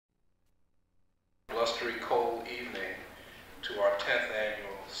blustery cold evening to our 10th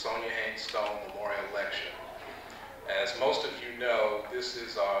annual Sonja Haynes Stone Memorial Lecture. As most of you know, this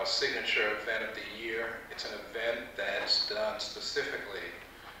is our signature event of the year. It's an event that's done specifically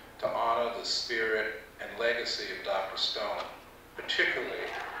to honor the spirit and legacy of Dr. Stone, particularly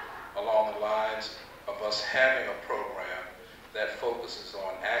along the lines of us having a program that focuses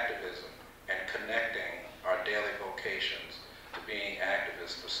on activism and connecting our daily vocations to being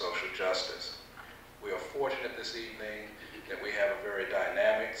activists for social justice. We are fortunate this evening that we have a very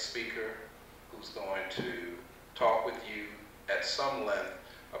dynamic speaker who's going to talk with you at some length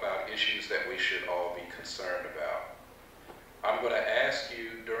about issues that we should all be concerned about. I'm going to ask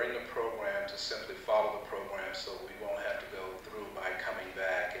you during the program to simply follow the program so we won't have to go through my coming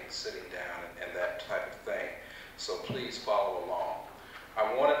back and sitting down and that type of thing. So please follow along.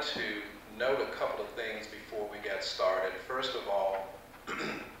 I wanted to note a couple of things before we get started. First of all,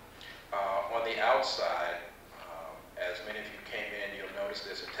 on the outside, as many of you came in, you'll notice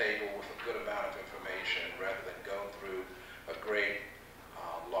there's a table with a good amount of information rather than go through a great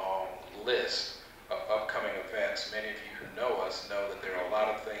long list of upcoming events. Many of you who know us know that there are a lot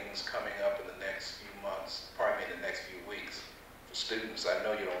of things coming up in the next few months, pardon me, in the next few weeks. For students, I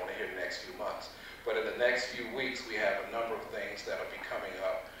know you don't want to hear the next few months, but in the next few weeks we have a number of things that will be coming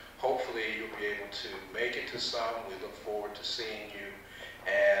up. Hopefully you'll be able to make it to some. We look forward to seeing you,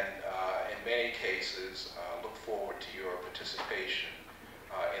 and in many cases look forward to your participation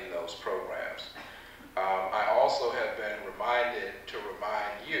in those programs. I also have been reminded to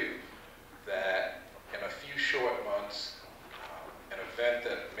remind you that in a few short months, an event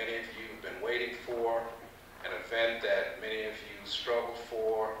that many of you have been waiting for, an event that many of you struggled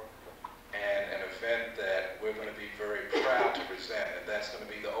for, and an event that we're going to be very proud to present, and that's going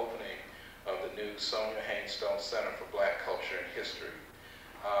to be the opening of the new Sonja Haynes Stone Center for Black Culture and History.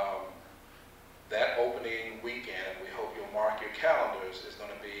 That opening weekend, we hope you'll mark your calendars, is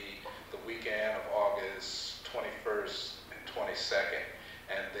going to be the weekend of August 21st and 22nd.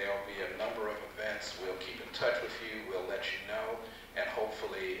 And there'll be a number of events. We'll keep in touch with you, we'll let you know, and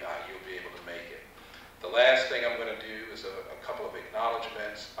hopefully you'll be able to make it. The last thing I'm going to do is a couple of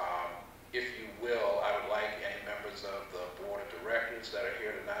acknowledgments. If you will, I would like any members of the board of directors that are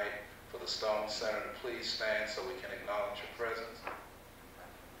here tonight for the Stone Center to please stand so we can acknowledge your presence.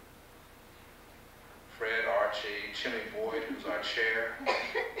 Fred, Archie, Chimmy Boyd, who's our chair,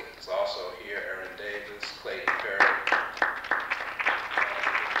 is also here. Aaron Davis, Clayton Perry.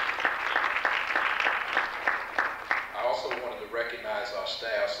 I also wanted to recognize our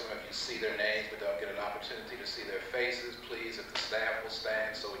staff. Some of you see their names but don't get an opportunity to see their faces. Please, if the staff will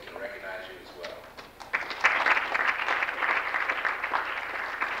stand so we can recognize you as well.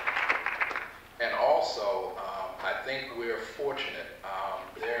 And also, I think we're fortunate.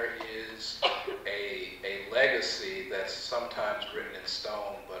 There is a legacy that's sometimes written in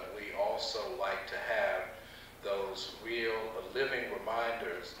stone, but we also like to have those real living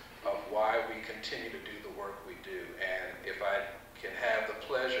reminders of why we continue to do the work we do. And if I can have the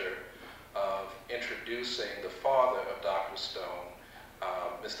pleasure of introducing the father of Dr. Stone,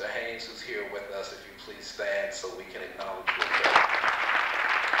 Mr. Haynes, who's here with us, if you please stand so we can acknowledge your presence.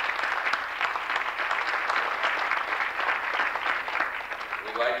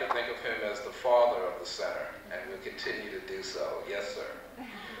 We like to think of him as the father of the center, and we'll continue to do so. Yes, sir.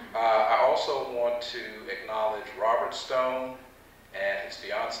 I also want to acknowledge Robert Stone and his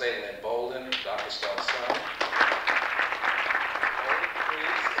fiancée, Lynn Bolden, Dr. Stone's son.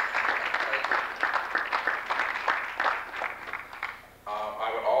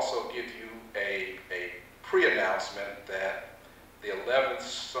 I would also give you a pre-announcement that the 11th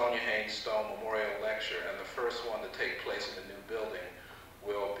Sonja Haynes Stone Memorial Lecture and the first one to take place in the new building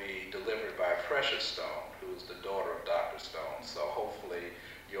will be delivered by Precious Stone, who is the daughter of Dr. Stone. So hopefully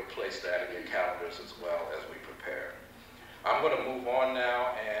you'll place that in your calendars as well as we prepare. I'm going to move on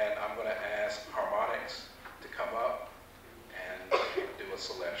now, and I'm going to ask Harmonics to come up and do a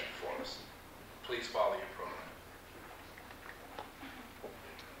selection for us. Please follow your program.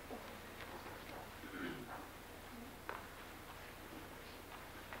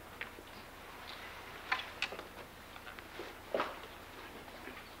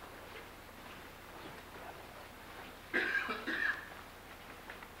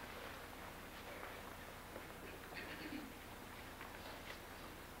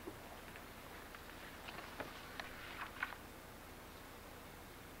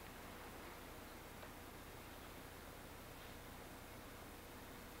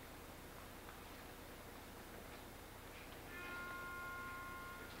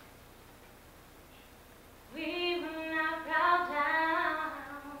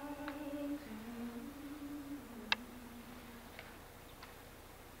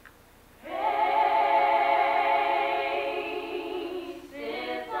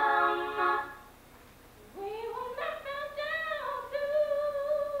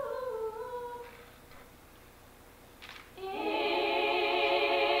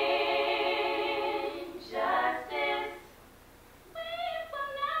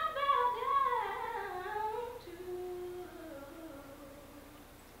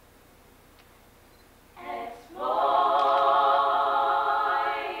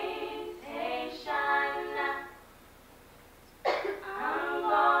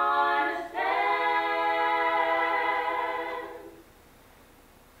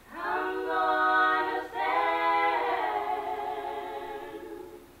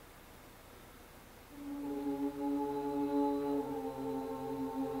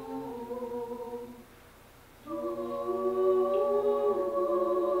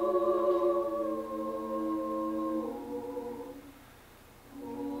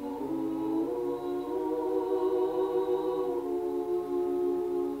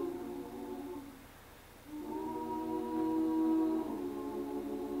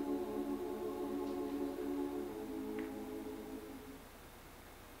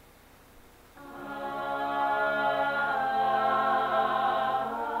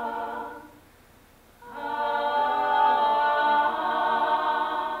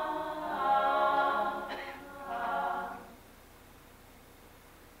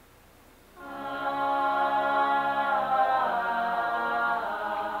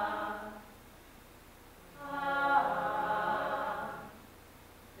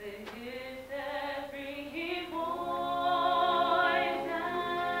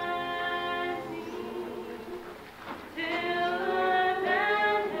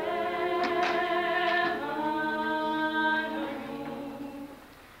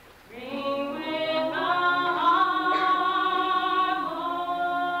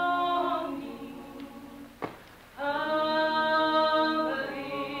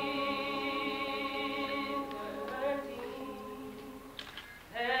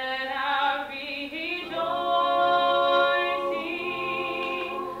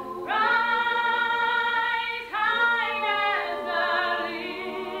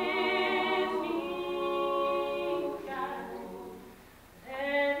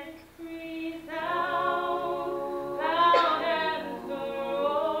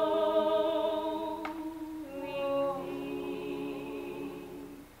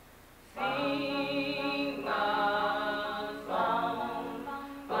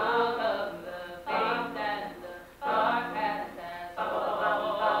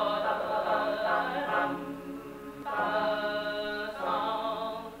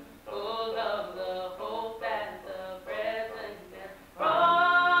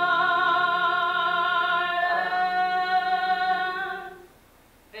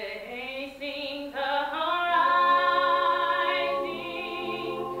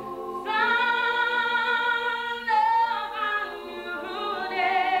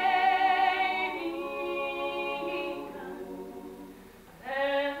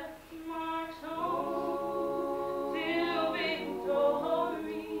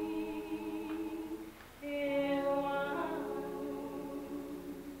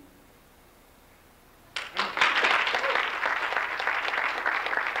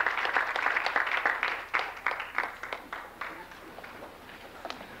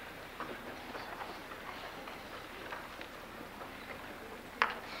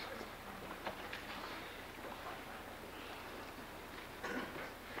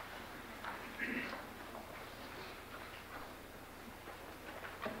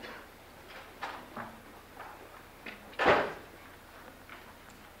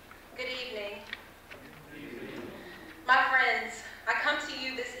 Friends, I come to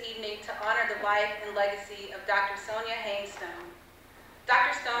you this evening to honor the life and legacy of Dr. Sonja Haynes Ston.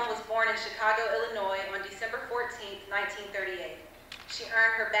 Dr. Ston was born in Chicago, Illinois on December 14, 1938. She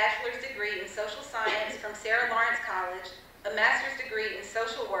earned her bachelor's degree in social science from Sarah Lawrence College, a master's degree in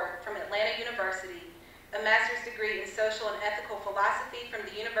social work from Atlanta University, a master's degree in social and ethical philosophy from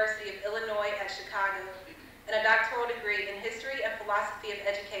the University of Illinois at Chicago, and a doctoral degree in history and philosophy of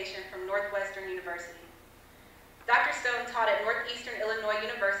education from Northwestern University. Dr. Ston taught at Northeastern Illinois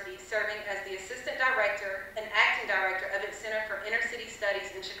University, serving as the assistant director and acting director of its Center for Inner City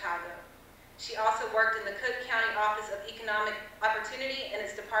Studies in Chicago. She also worked in the Cook County Office of Economic Opportunity and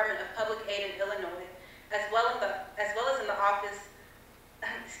its Department of Public Aid in Illinois, as well as in the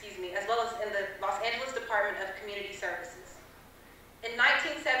Los Angeles Department of Community Services. In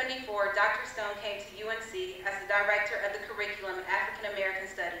 1974, Dr. Ston came to UNC as the director of the curriculum in African American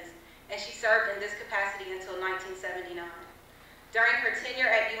Studies, and she served in this capacity until 1979. During her tenure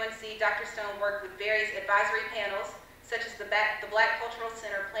at UNC, Dr. Ston worked with various advisory panels, such as the Black Cultural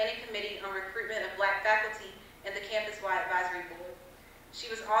Center Planning Committee on Recruitment of Black Faculty and the Campus-Wide Advisory Board. She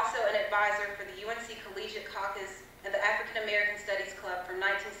was also an advisor for the UNC Collegiate Caucus and the African American Studies Club from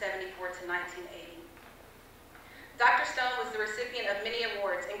 1974 to 1980. Dr. Ston was the recipient of many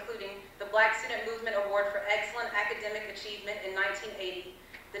awards, including the Black Student Movement Award for Excellent Academic Achievement in 1980,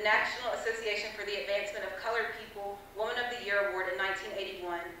 the National Association for the Advancement of Colored People Woman of the Year Award in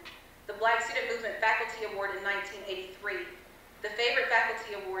 1981, the Black Student Movement Faculty Award in 1983, the Favorite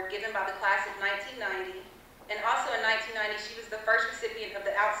Faculty Award given by the class of 1990, and also in 1990 she was the first recipient of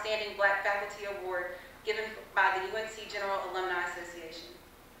the Outstanding Black Faculty Award given by the UNC General Alumni Association.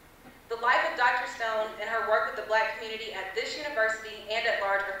 The life of Dr. Ston and her work with the Black community at this university and at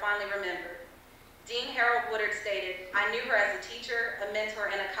large are fondly remembered. Dean Harold Woodard stated, "I knew her as a teacher, a mentor,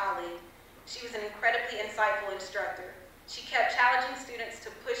 and a colleague. She was an incredibly insightful instructor. She kept challenging students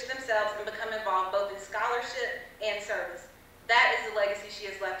to push themselves and become involved both in scholarship and service. That is the legacy she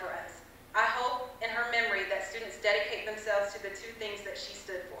has left for us. I hope in her memory that students dedicate themselves to the two things that she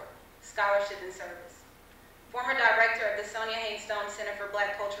stood for, scholarship and service." Former director of the Sonja Haynes Ston Center for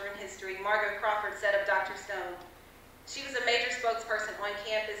Black Culture and History, Margot Crawford, said of Dr. Ston, "She was a major spokesperson on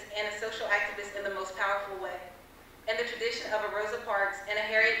campus and a social activist in the most powerful way. In the tradition of a Rosa Parks and a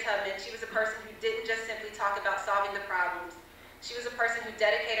Harriet Tubman, she was a person who didn't just simply talk about solving the problems. She was a person who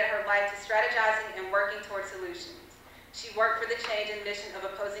dedicated her life to strategizing and working toward solutions. She worked for the change and mission of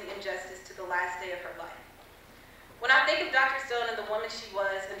opposing injustice to the last day of her life." When I think of Dr. Ston and the woman she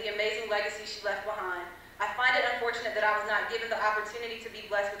was and the amazing legacy she left behind, I find it unfortunate that I was not given the opportunity to be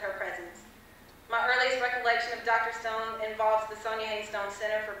blessed with her presence. My earliest recollection of Dr. Ston involves the Sonja Haynes Ston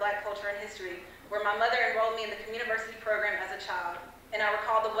Center for Black Culture and History, where my mother enrolled me in the community program as a child, and I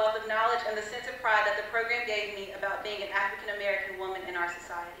recall the wealth of knowledge and the sense of pride that the program gave me about being an African American woman in our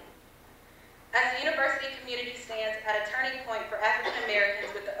society. As the university community stands at a turning point for African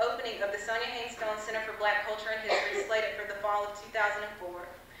Americans with the opening of the Sonja Haynes Ston Center for Black Culture and History slated for the fall of 2004,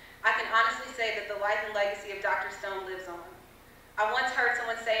 I can honestly say that the life and legacy of Dr. Ston lives on. I once heard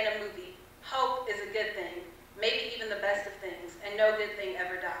someone say in a movie, "Hope is a good thing, maybe even the best of things, and no good thing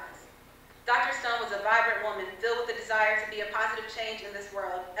ever dies." Dr. Ston was a vibrant woman filled with a desire to be a positive change in this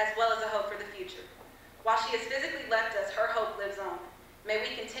world, as well as a hope for the future. While she has physically left us, her hope lives on. May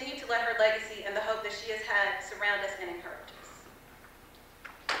we continue to let her legacy and the hope that she has had surround us and encourage us.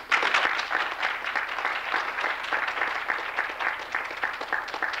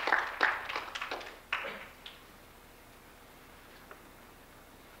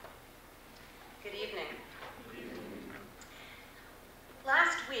 Good evening.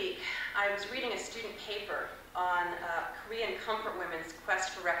 Last week, I was reading a student paper on Korean comfort women's quest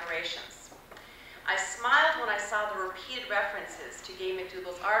for reparations. I smiled when I saw the repeated references to Gay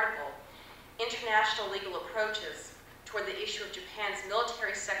McDougall's article, International Legal Approaches Toward the Issue of Japan's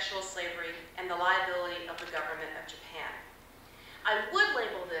Military Sexual Slavery and the Liability of the Government of Japan. I would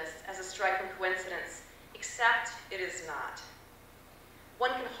label this as a striking coincidence, except it is not.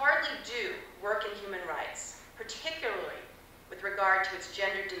 One can hardly do work in human rights, particularly with regard to its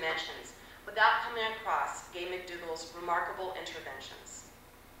gendered dimensions, without coming across Gay McDougall's remarkable interventions.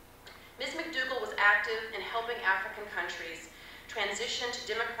 Ms. McDougall was active in helping African countries transition to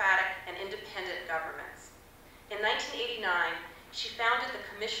democratic and independent governments. In 1989, she founded the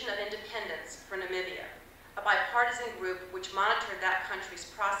Commission of Independence for Namibia, a bipartisan group which monitored that country's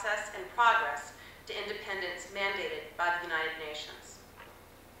process and progress to independence mandated by the United Nations.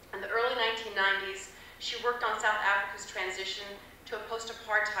 In the early 1990s, she worked on South Africa's transition to a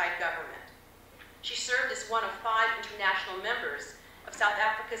post-apartheid government. She served as one of 5 international members of South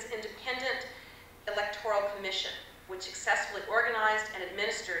Africa's Independent Electoral Commission, which successfully organized and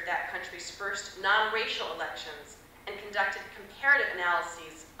administered that country's first non-racial elections and conducted comparative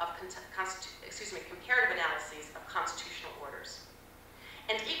analyses of constitutional orders.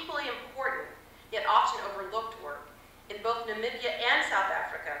 And equally important, yet often overlooked work, in both Namibia and South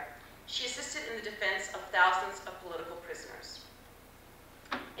Africa, she assisted in the defense of thousands of political prisoners.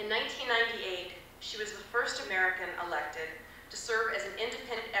 In 1998, she was the first American elected to serve as an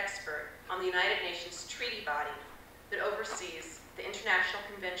independent expert on the United Nations treaty body that oversees the International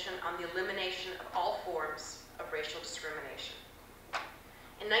Convention on the Elimination of All Forms of Racial Discrimination.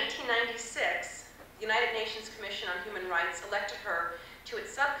 In 1996, the United Nations Commission on Human Rights elected her to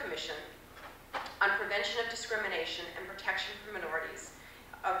its subcommission on prevention of discrimination and protection for minorities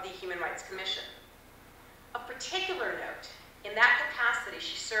of the Human Rights Commission. Of particular note, in that capacity,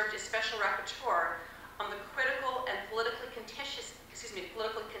 she served as special rapporteur on the critical and politically contentious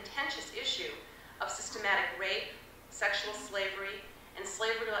issue of systematic rape, sexual slavery, and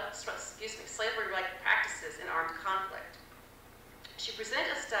slavery-like practices in armed conflict. She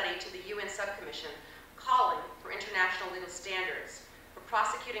presented a study to the UN subcommission calling for international legal standards for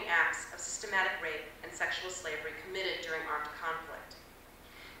prosecuting acts of systematic rape and sexual slavery committed during armed conflict.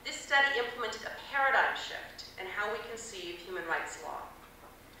 This study implemented a paradigm shift in how we conceive human rights law.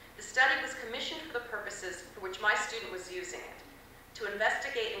 The study was commissioned for the purposes for which my student was using it, to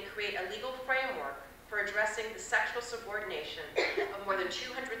investigate and create a legal framework for addressing the sexual subordination of more than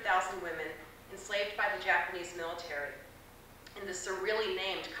 200,000 women enslaved by the Japanese military in the surreally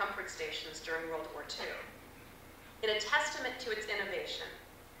named comfort stations during World War II. In a testament to its innovation,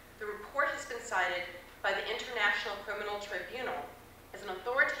 the report has been cited by the International Criminal Tribunal as an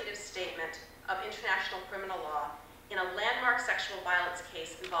authoritative statement of international criminal law in a landmark sexual violence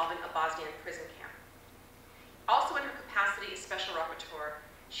case involving a Bosnian prison camp. Also in her capacity as special rapporteur,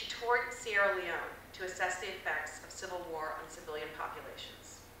 she toured Sierra Leone to assess the effects of civil war on civilian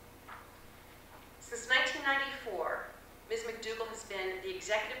populations. Since 1994, Ms. McDougall has been the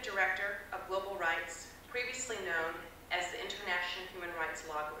executive director of Global Rights, previously known as the International Human Rights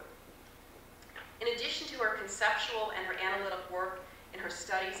Law Group. In addition to her conceptual and her analytic work in her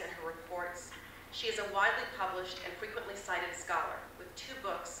studies and her reports, she is a widely published and frequently cited scholar with 2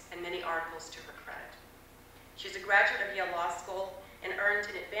 books and many articles to her credit. She is a graduate of Yale Law School and earned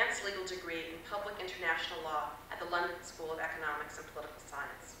an advanced legal degree in public international law at the London School of Economics and Political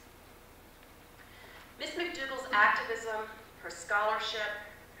Science. Ms. McDougall's activism, her scholarship,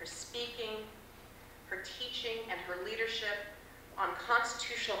 her speaking, her teaching, and her leadership on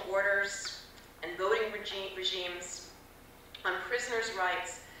constitutional orders and voting regimes, on prisoners'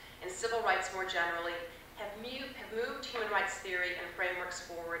 rights and civil rights more generally, have moved human rights theory and frameworks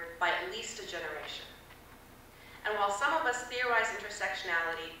forward by at least a generation. And while some of us theorize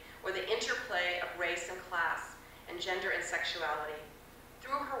intersectionality or the interplay of race and class and gender and sexuality,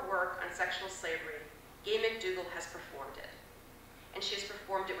 through her work on sexual slavery, Gay McDougall has performed it. And she has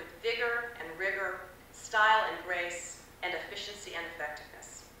performed it with vigor and rigor, style and grace, and efficiency and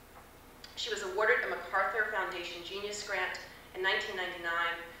effectiveness. She was awarded a MacArthur Foundation Genius Grant in 1999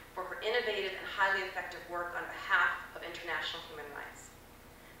 for her innovative and highly effective work on behalf of international human rights.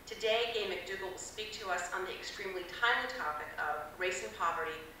 Today, Gay McDougall will speak to us on the extremely timely topic of race and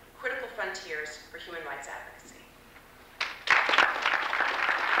poverty, critical frontiers for human rights advocacy.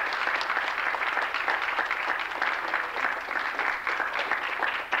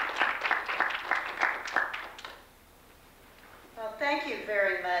 Well, thank you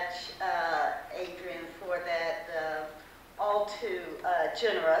very much, Adrian, for that all too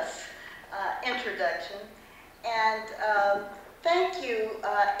generous introduction. And thank you,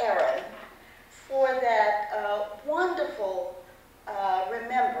 Erin, for that wonderful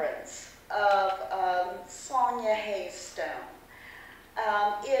remembrance of Sonja Haynes Ston.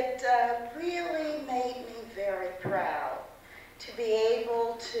 It really made me very proud to be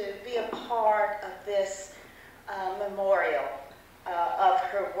able to be a part of this memorial of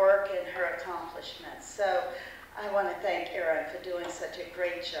her work and her accomplishments. So I want to thank Erin for doing such a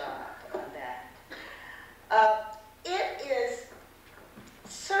great job on that. It is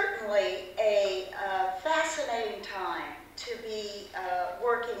certainly a fascinating time to be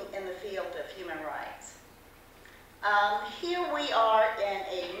working in the field of human rights. Here we are in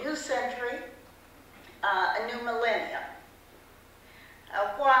a new century, a new millennium.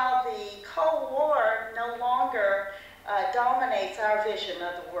 While the Cold War no longer dominates our vision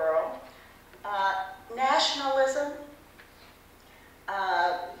of the world, nationalism,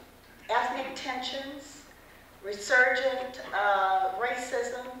 ethnic tensions, resurgent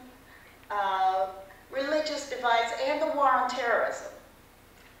racism, religious divides, and the war on terrorism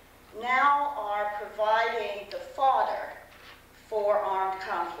now are providing the fodder for armed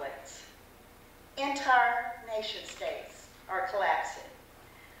conflicts. Entire nation states are collapsing.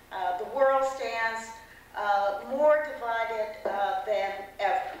 The world stands more divided than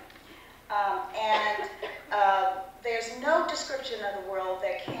ever. There's no description of the world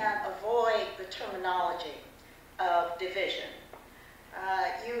that can avoid the terminology of division.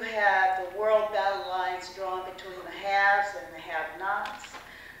 You have the world battle lines drawn between the haves and the have-nots,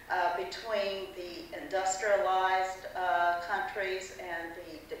 between the industrialized countries and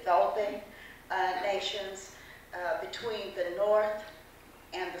the developing nations, between the North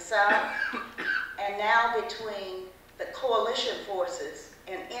and the South, and now between the coalition forces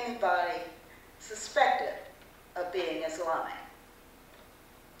and anybody suspected of being Islamic.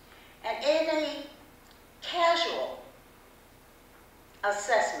 And any casual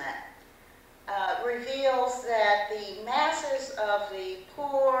assessment reveals that the masses of the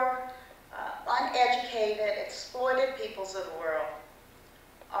poor, uneducated, exploited peoples of the world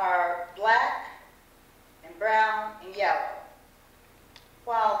are black and brown and yellow,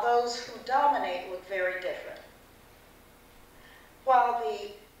 while those who dominate look very different. While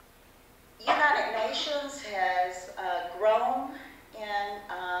the United Nations has grown in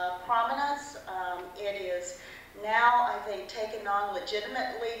prominence, it is now, I think, taken on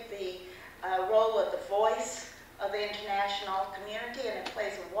legitimately the role of the voice of the international community, and it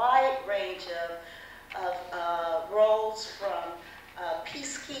plays a wide range of roles from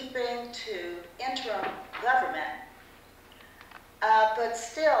peacekeeping to interim government. But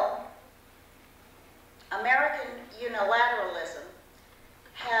still, American unilateralism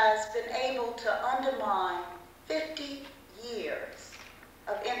has been able to undermine 50 years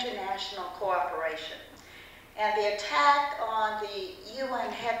of international cooperation. And the attack on the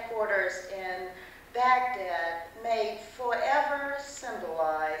UN headquarters in Baghdad may forever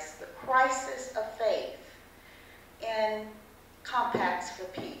symbolize the crisis of faith in compacts for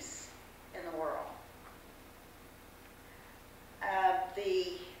peace in the world.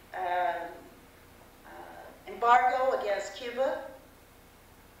 The embargo against Cuba,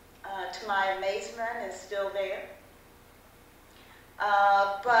 to my amazement, is still there.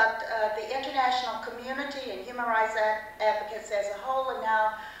 But the international community and human rights advocates as a whole are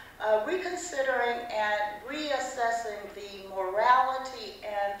now reconsidering and reassessing the morality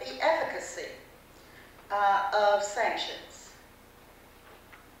and the efficacy of sanctions.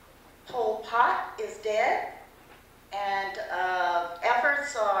 Pol Pot is dead, and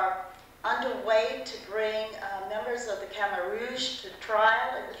efforts are underway to bring members of the Khmer Rouge to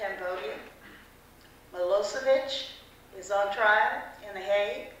trial in Cambodia. Milosevic is on trial in The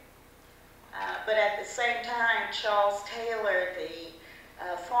Hague. But at the same time, Charles Taylor,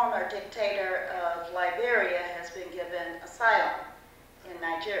 the former dictator of Liberia, has been given asylum in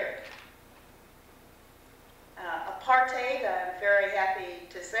Nigeria. Apartheid, I'm very happy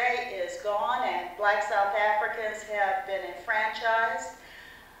to say, is gone, and black South Africans have been enfranchised.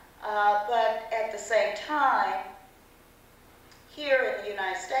 But at the same time, here in the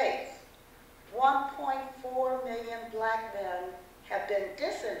United States, 1.4 million black men have been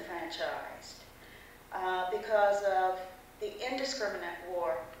disenfranchised because of the indiscriminate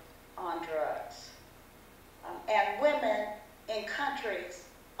war on drugs. And women in countries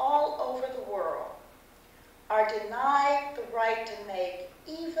all over the world are denied the right to make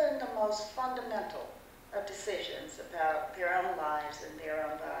even the most fundamental of decisions about their own lives and their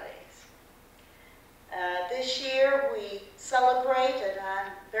own bodies. This year we celebrate, and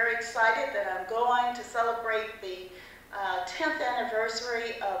I'm very excited that I'm going to celebrate the 10th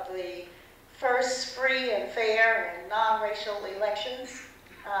anniversary of the first free and fair and non-racial elections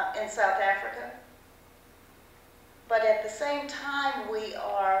in South Africa. But at the same time, we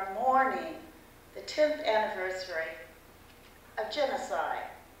are mourning the 10th anniversary of genocide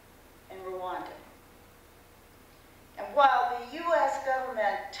in Rwanda. And while the U.S.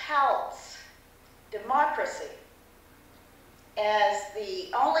 government touts democracy as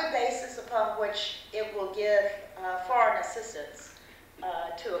the only basis upon which it will give foreign assistance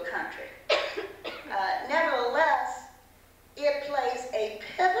to a country, nevertheless, it plays a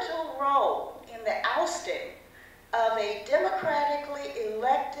pivotal role in the ousting of a democratically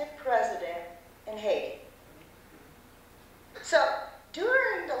elected president in Haiti. So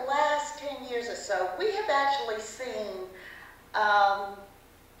during the last 10 years or so, we have actually seen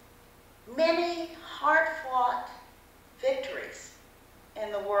many hard-fought victories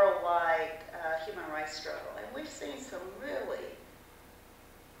in the worldwide human rights struggle. And we've seen some really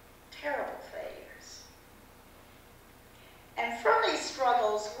terrible failures. And from these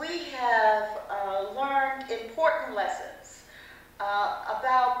struggles, we have learned important lessons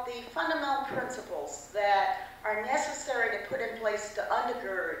about the fundamental principles that are necessary to put in place to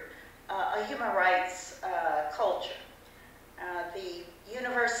undergird a human rights culture. The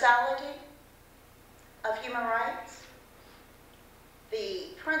universality of human rights, the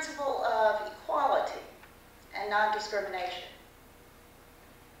principle of equality and non-discrimination,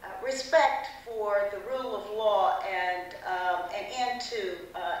 respect for the rule of law and an end to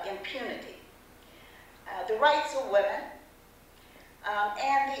impunity, the rights of women,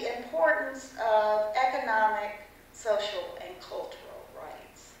 and the importance of economic, social, and cultural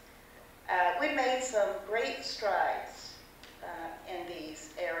rights. We made some great strides in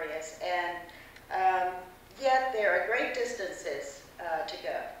these areas, and yet there are great distances to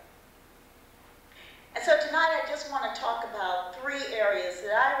go. And so tonight I just want to talk about 3 areas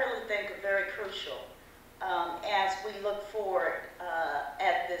that I really think are very crucial as we look forward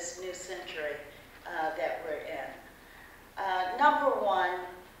at this new century that we're in. Number 1,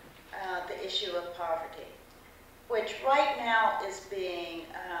 the issue of poverty, which right now is being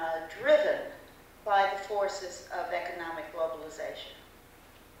driven by the forces of economic globalization.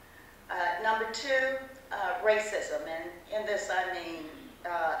 Number 2, racism, and in this I mean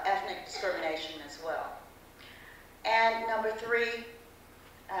ethnic discrimination as well. And number 3,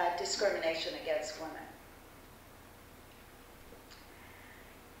 discrimination against women.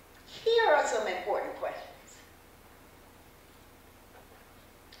 Here are some important questions.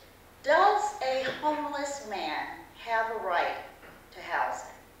 Does a homeless man have a right to housing?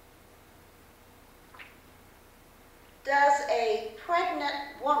 Does a pregnant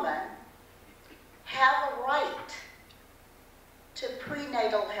woman have a right to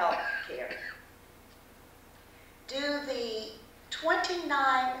prenatal health care? Do the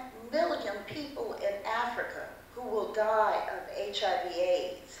 29 million people in Africa who will die of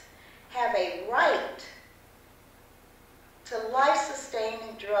HIV/AIDS have a right to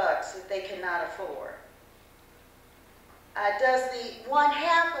life-sustaining drugs that they cannot afford? Does the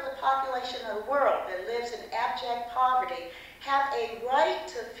 1/2 of the population of the world that lives in abject poverty have a right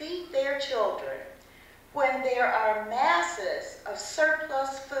to feed their children when there are masses of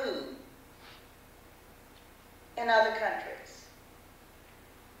surplus food in other countries?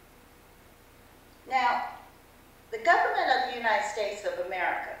 Now, the government of the United States of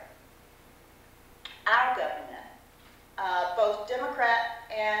America, our government, both Democrat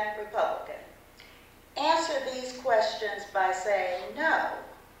and Republican, answer these questions by saying, no,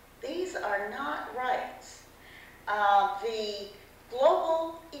 these are not rights. The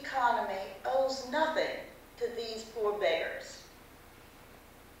global economy owes nothing to these poor beggars.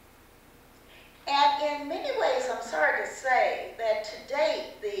 And in many ways, I'm sorry to say that to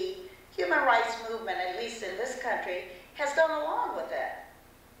date, the human rights movement, at least in this country, has gone along with that.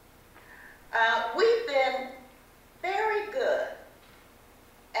 We've been very good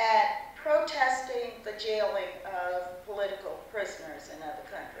at protesting the jailing of political prisoners in other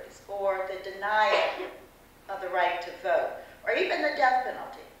countries, or the denial of the right to vote, or even the death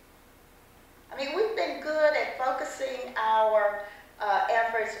penalty. I mean, we've been good at focusing our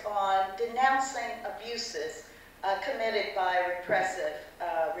efforts on denouncing abuses committed by repressive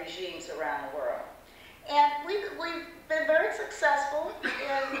regimes around the world. And we've been very successful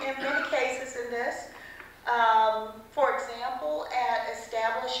in many cases in this. For example, at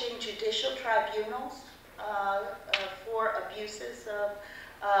establishing judicial tribunals for abuses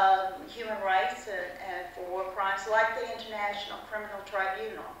of human rights and for war crimes, like the International Criminal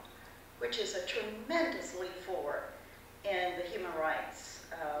Tribunal, which is a tremendous leap forward in the human rights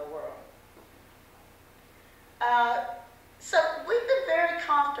world. So we've been very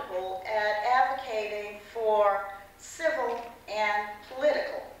comfortable at advocating for civil and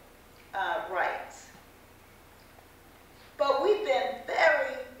political rights. But we've been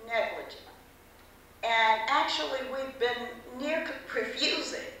very negligent. And actually, we've been near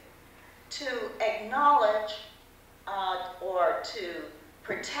refusing to acknowledge or to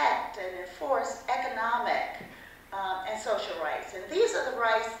protect and enforce economic and social rights. And these are the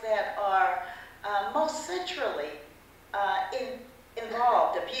rights that are most centrally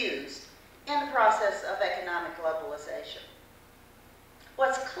involved, abused, in the process of economic globalization.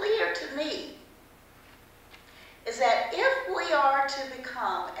 What's clear to me is that if we are to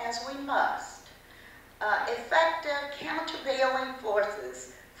become, as we must, effective countervailing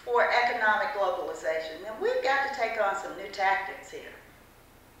forces for economic globalization, then we've got to take on some new tactics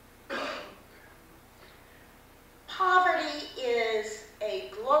here. Poverty is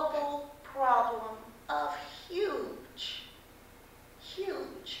a global problem of huge,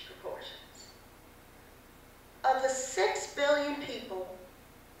 huge proportions. Of the 6 billion people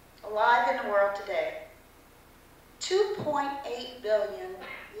alive in the world today, 2.8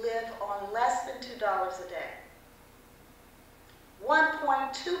 a day.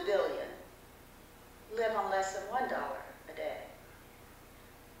 1.2 billion live on less than $1 a day.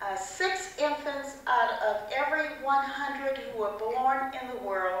 6 infants out of every 100 who are born in the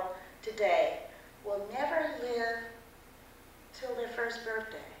world today will never live till their first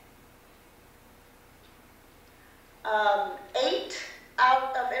birthday. 8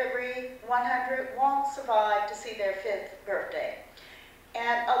 out of every 100 won't survive to see their 5th birthday.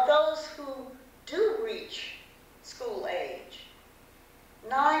 And of those who do reach school age,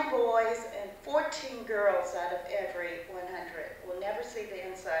 9 boys and 14 girls out of every 100 will never see the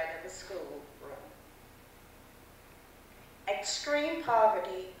inside of a school room. Extreme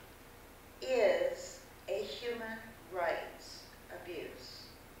poverty is a human rights abuse.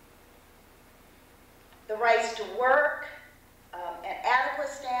 The rights to work, an adequate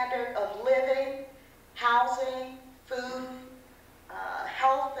standard of living, housing, food,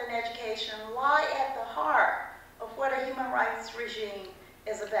 health, and education lie at the heart of what a human rights regime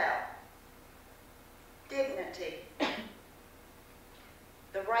is about. Dignity,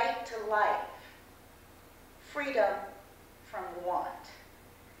 the right to life, freedom from want.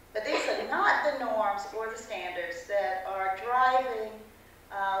 But these are not the norms or the standards that are driving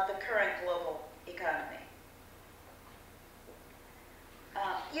the current global economy.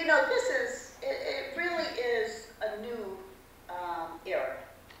 You know, it really is a new era.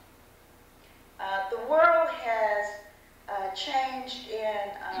 The world has changed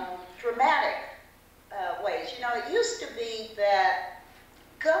in dramatic ways. You know, it used to be that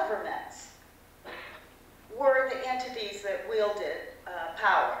governments were the entities that wielded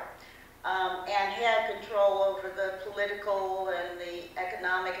power and had control over the political and the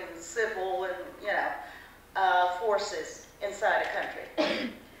economic and the civil and, you know, forces inside a country.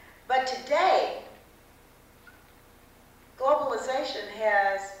 But today, globalization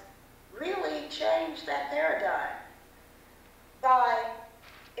has really changed that paradigm by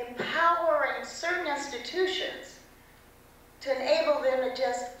empowering certain institutions to enable them to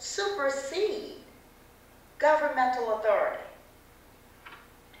just supersede governmental authority.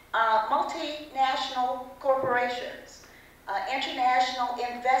 Multinational corporations, international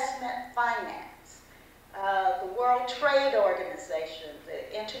investment finance, the World Trade Organization,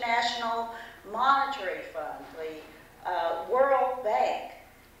 the International Monetary Fund, the World Bank,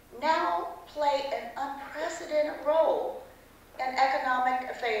 now play an unprecedented role in economic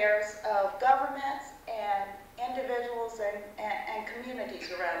affairs of governments and individuals and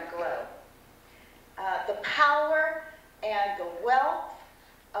communities around the globe. The power and the wealth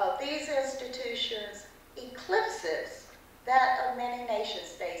of these institutions eclipses that of many nation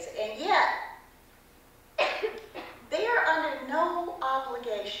states, and yet they are under no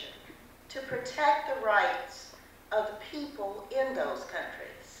obligation to protect the rights of the people in those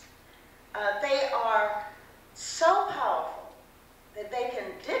countries. They are so powerful that they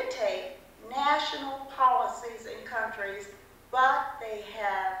can dictate national policies in countries, but they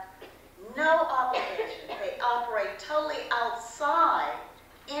have no obligation. They operate totally outside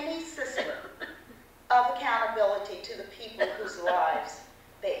any system of accountability to the people whose lives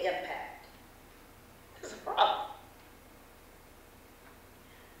they impact. This is a problem.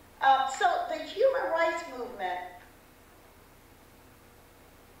 So the human rights movement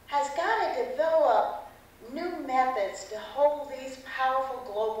has got to develop new methods to hold these powerful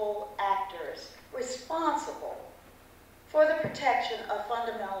global actors responsible for the protection of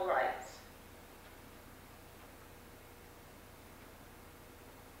fundamental rights.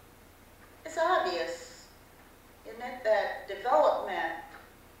 It's obvious, isn't it, that development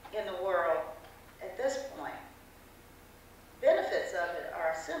in the world at this point, benefits of it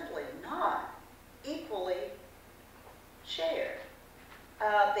are simply not equally shared.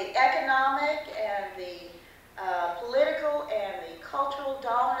 The economic and the political and the cultural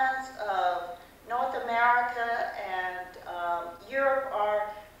dominance of North America and Europe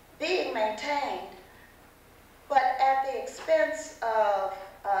are being maintained, but at the expense of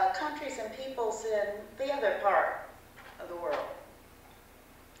countries and peoples in the other part of the world.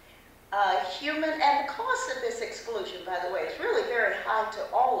 And the cost of this exclusion, by the way, is really very high to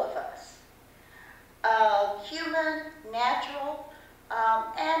all of us. Human, natural,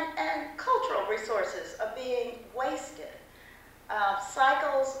 and cultural resources are being wasted.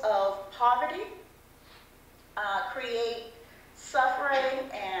 Cycles of poverty create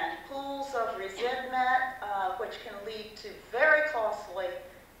suffering and pools of resentment, which can lead to very costly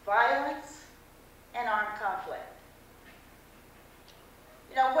violence and armed conflict.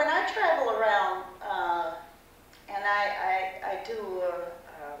 You know, when I travel around, and I do a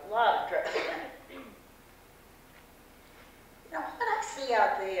lot of traveling, you know,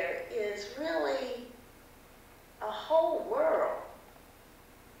 there is really a whole world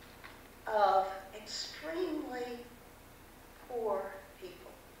of extremely poor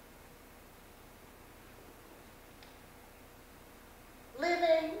people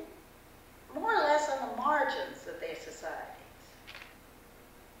living more or less on the margins of their societies.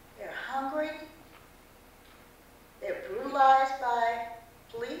 They're hungry, they're brutalized by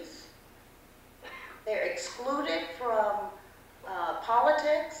police, they're excluded from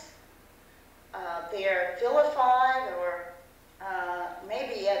politics, they're vilified or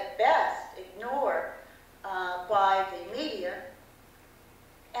maybe at best ignored by the media,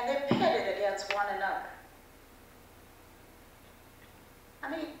 and they're pitted against one another. I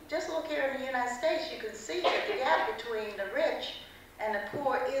mean, just look here in the United States, you can see that the gap between the rich and the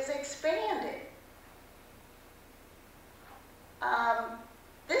poor is expanding.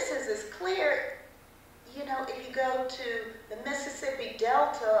 This is as clear, you know, if you go to the Mississippi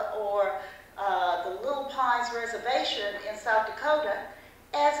Delta or the Little Pines Reservation in South Dakota,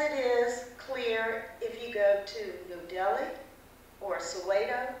 as it is clear if you go to New Delhi or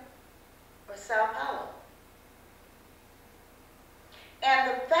Soweto or Sao Paulo. And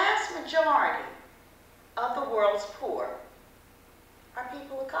the vast majority of the world's poor are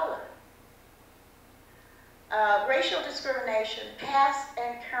people of color. Racial discrimination, past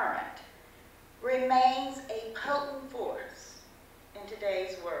and current, remains a potent force in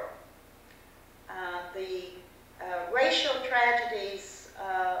today's world. The racial tragedies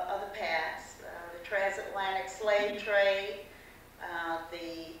of the past, the transatlantic slave trade,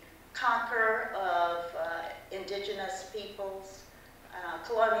 the conquer of indigenous peoples,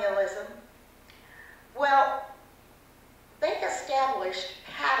 colonialism, well, they've established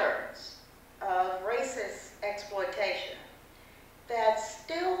patterns of racist exploitation that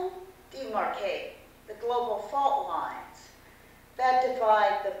still demarcate the global fault lines that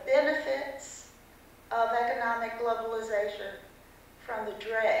divide the benefits of economic globalization from the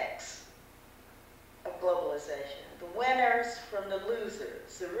dregs of globalization, the winners from the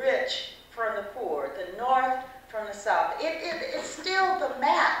losers, the rich from the poor, the North from the South. It's still the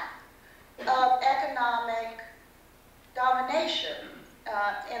map of economic domination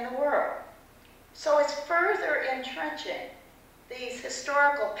in the world. So it's further entrenching these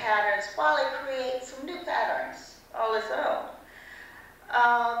historical patterns while it creates some new patterns all its own.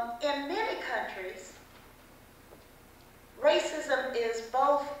 In many countries, racism is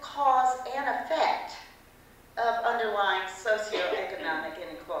both cause and effect of underlying socioeconomic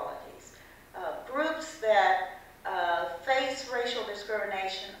inequalities. Groups that face racial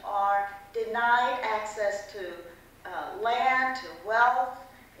discrimination are denied access to land, to wealth,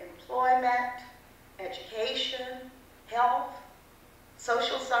 employment, education, health,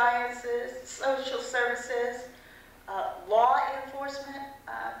 social sciences, social services, law enforcement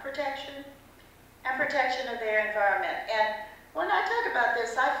protection, and protection of their environment. And when I talk about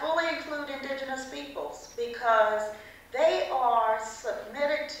this, I fully include indigenous peoples because they are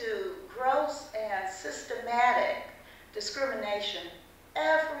submitted to gross and systematic discrimination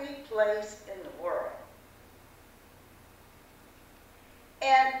every place in the world.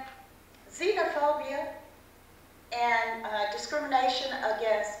 And xenophobia and discrimination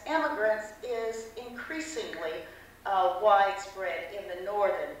against immigrants is increasingly widespread in the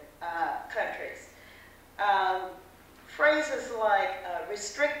northern countries. Phrases like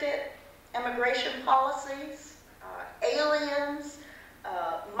restricted immigration policies, aliens,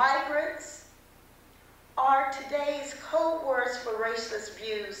 migrants are today's code words for racist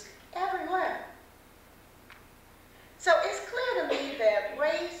views everywhere. So it's clear to me that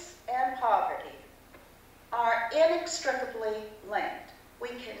race and poverty are inextricably linked. We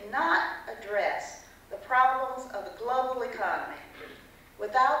cannot address the problems of the global economy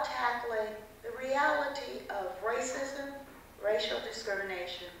without tackling the reality of racism, racial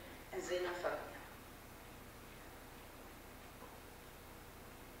discrimination, and xenophobia.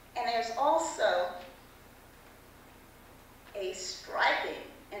 And there's also a striking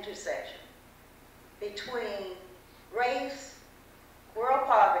intersection between race, world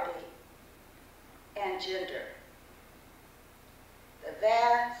poverty, and gender. The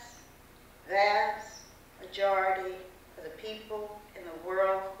vast, vast majority of the people in the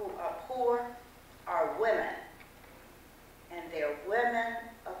world who are poor are women, and they're women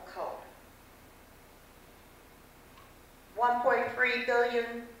of color. 1.3 billion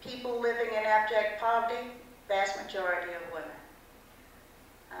people living in abject poverty, vast majority of women.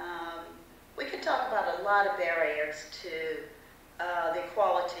 We could talk about a lot of barriers to the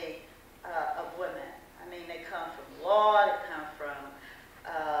equality of women. I mean, they come from law, they come from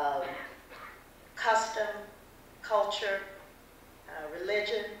custom, culture, religion.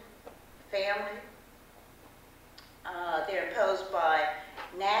 religion, family. They're imposed by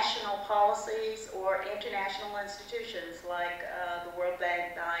national policies or international institutions like the World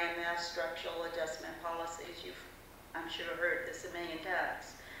Bank, the IMF, structural adjustment policies. You've, I'm sure, heard this a million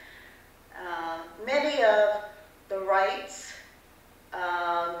times. Many of the rights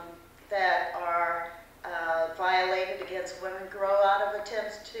that are violated against women grow out of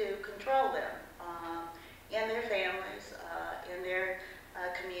attempts to control them in their families, in their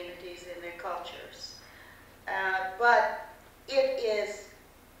communities, in their cultures. But it is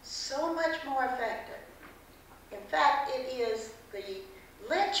so much more effective. In fact, it is the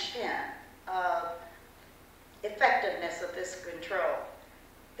linchpin of effectiveness of this control,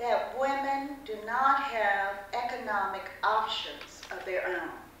 that women do not have economic options of their own.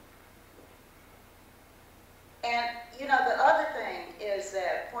 And, you know, the other thing is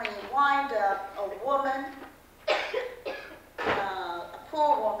that when you wind up a woman, a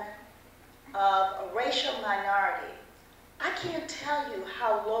poor woman of a racial minority, I can't tell you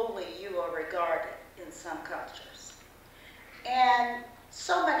how lowly you are regarded in some cultures. And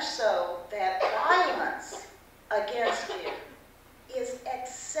so much so that violence against you is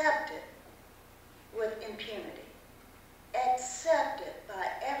accepted with impunity, accepted by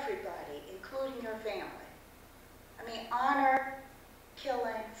everybody, including your family. I mean, honor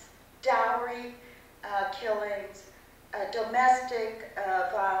killings, dowry killings, domestic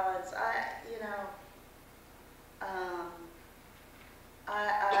violence.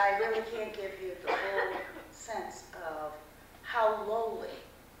 I really can't give you the full sense of how lowly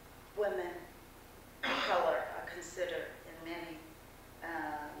women of color are considered in many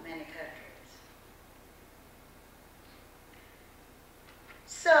countries.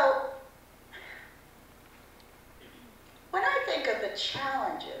 So, when I think of the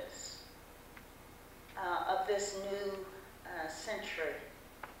challenges of this new century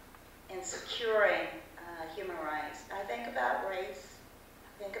in securing human rights, I think about race,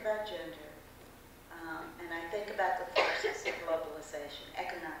 I think about gender, and I think about the forces of globalization,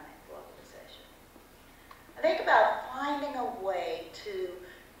 economic globalization. I think about finding a way to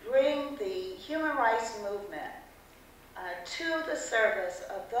bring the human rights movement to the service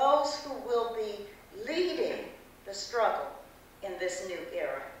of those who will be leading the struggle in this new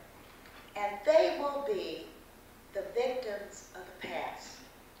era. And they will be the victims of the past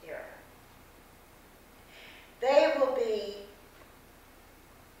era. They will be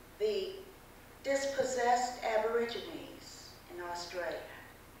the dispossessed Aborigines in Australia.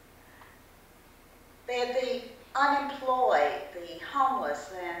 They're the unemployed, the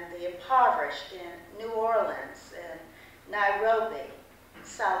homeless, and the impoverished in New Orleans and Nairobi,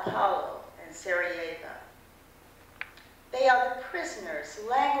 Sao Paulo, and Sarajevo. They are the prisoners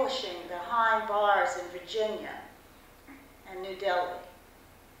languishing behind bars in Virginia and New Delhi.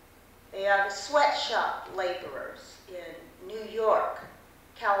 They are the sweatshop laborers in New York,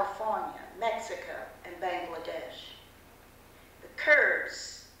 California, Mexico, and Bangladesh. The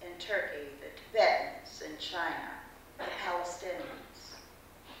Kurds in Turkey, the Tibetans in China, the Palestinians,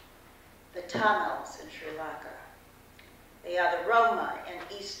 the Tamils in Sri Lanka. They are the Roma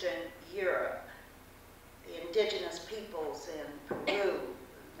in Eastern Europe, the indigenous peoples in Peru,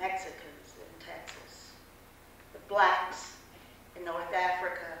 Mexicans in Texas, the blacks in North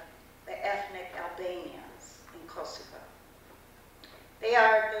Africa, the ethnic Albanians in Kosovo. They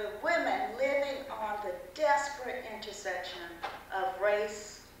are the women living on the desperate intersection of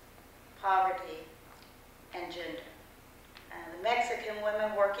race, poverty, and gender. And the Mexican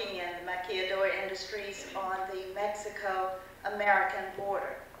women working in the maquiladora industries on the Mexico-American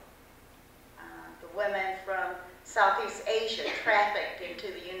border. The women from Southeast Asia trafficked into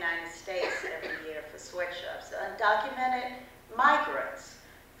the United States every year for sweatshops. Undocumented migrants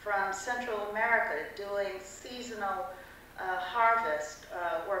from Central America doing seasonal harvest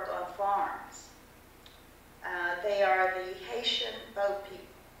work on farms. They are the Haitian boat people.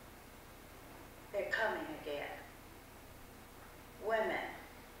 They're coming again. Women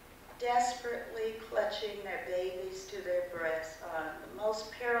desperately clutching their babies to their breasts on the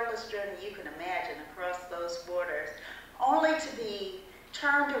most perilous journey you can imagine across those borders, only to be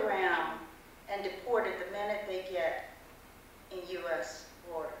turned around and deported the minute they get in U.S.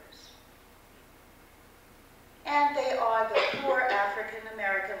 borders. And they are the poor African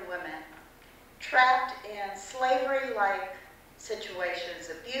American women trapped in slavery-like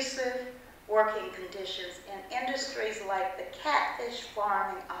situations, abusive working conditions in industries like the catfish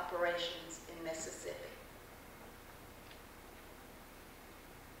farming operations in Mississippi.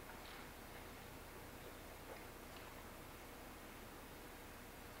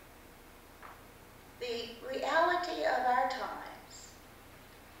 The reality of our times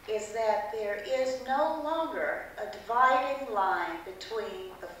is that there is no longer a dividing line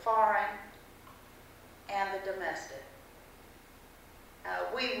between the foreign and the domestic.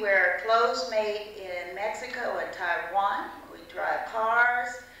 We wear clothes made in Mexico and Taiwan. We drive cars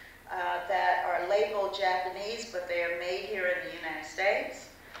that are labeled Japanese, but they are made here in the United States.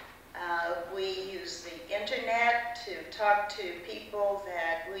 We use the internet to talk to people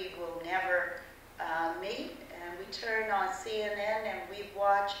that we will never meet, and we turn on CNN and we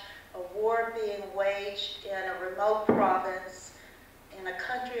watch a war being waged in a remote province in a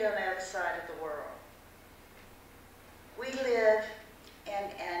country on the other side of the world. We live in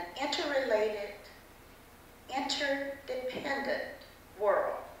an interrelated, interdependent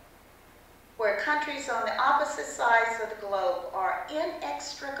world where countries on the opposite sides of the globe are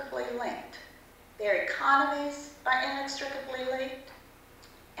inextricably linked. Their economies are inextricably linked,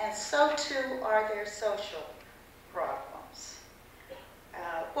 and so too are their social problems.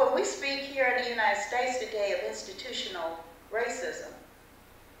 When we speak here in the United States today of institutional racism,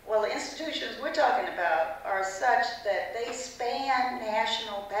 well, the institutions we're talking about are such that they span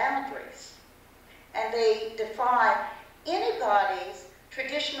national boundaries, and they defy anybody's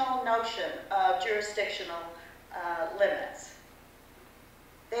traditional notion of jurisdictional limits.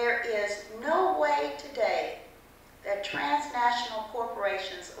 There is no way today that transnational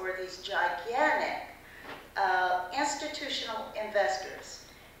corporations or these gigantic institutional investors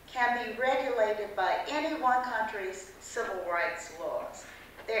can be regulated by any one country's civil rights laws.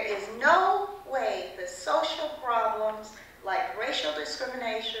 There is no way that social problems like racial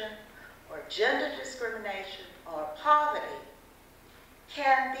discrimination or gender discrimination or poverty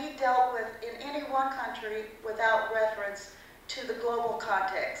can be dealt with in any one country without reference to the global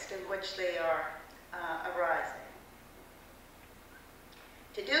context in which they are arising.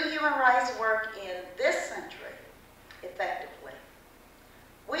 To do human rights work in this century effectively,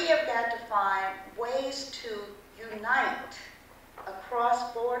 we have got to find ways to unite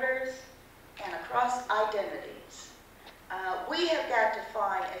across borders and across identities. We have got to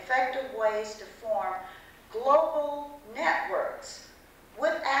find effective ways to form global networks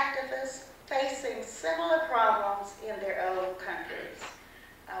with activists facing similar problems in their own countries.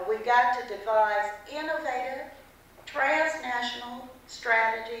 We've got to devise innovative, transnational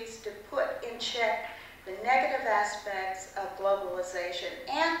strategies to put in check the negative aspects of globalization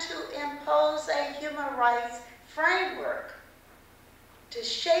and to impose a human rights framework to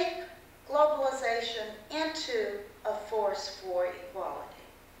shape globalization into a force for equality.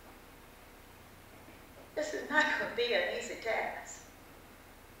 This is not going to be an easy task.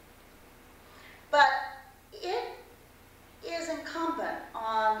 But it is incumbent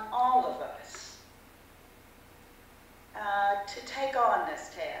on all of us to take on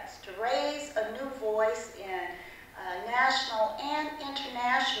this task, to raise a new voice in national and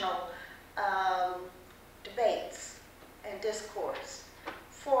international debates and discourse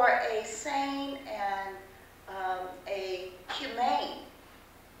for a sane and a humane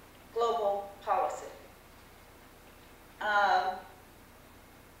global policy.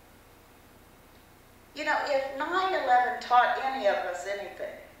 You know, if 9/11 taught any of us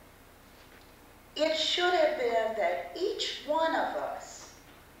anything, it should have been that each one of us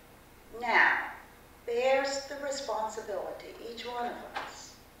now bears the responsibility, each one of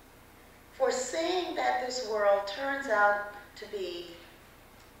us, for seeing that this world turns out to be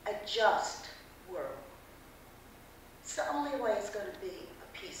a just world. It's the only way it's going to be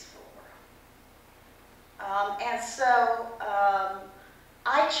a peaceful world. And so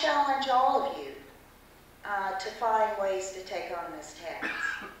I challenge all of you to find ways to take on this task.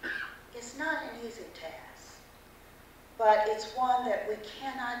 It's not an easy task, but it's one that we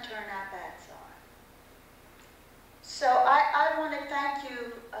cannot turn our backs on. So I want to thank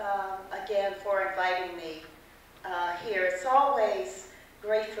you again for inviting me here. It's always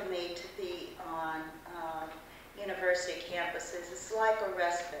great for me to be on university campuses. It's like a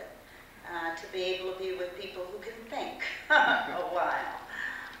respite to be able to be with people who can think a while.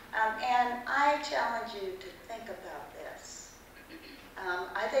 And I challenge you to think about this.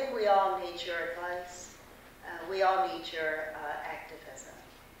 I think we all need your advice. We all need your activism.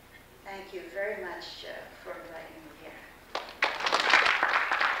 Thank you very much for inviting me here.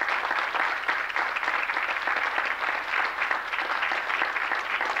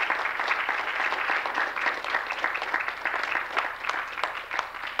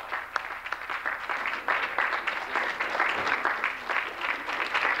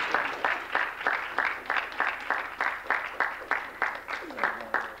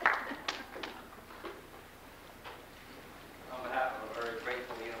 On behalf of a very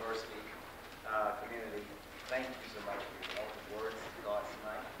grateful university community,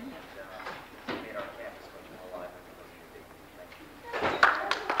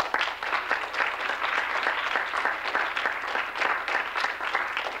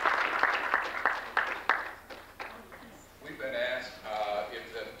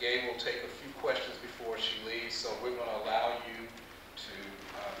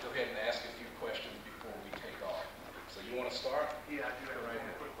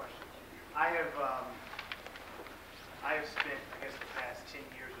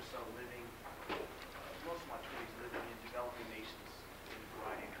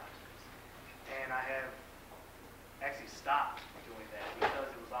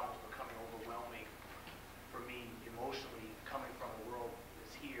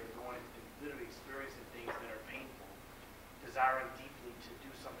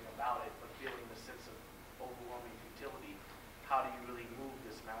 how do you really move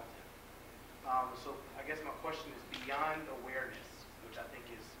this mountain? So I guess my question is beyond awareness, which I think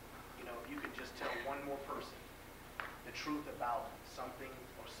is, you know, if you could just tell one more person the truth about something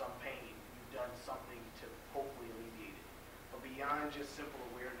or some pain, you've done something to hopefully alleviate it. But beyond just simple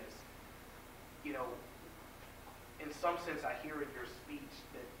awareness, you know, in some sense I hear in your speech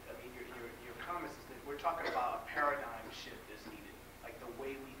that, I mean, your comments is that we're talking about a paradigm shift that's needed, like the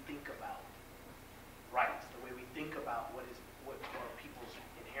way we think about rights, the way we think about what are people's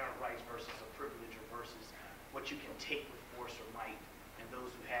inherent rights versus a privilege or versus what you can take with force or might, and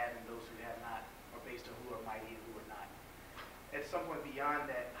those who have and those who have not are based on who are mighty and who are not. At some point beyond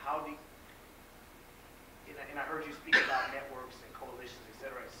that, how do you, and I heard you speak about networks and coalitions, et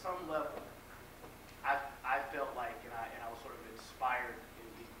cetera. At some level, I felt like, and I was sort of inspired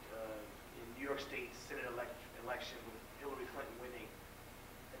in New York State Senate election with Hillary Clinton winning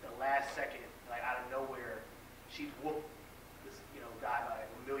at the last second, like out of nowhere, she whooped this, you know, guy by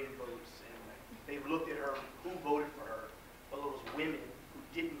 1 million votes, and they looked at her, who voted for her? Well, it was women who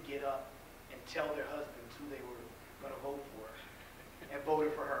didn't get up and tell their husbands who they were going to vote for, and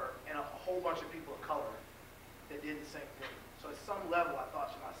voted for her, and a whole bunch of people of color that did the same thing. So at some level, I thought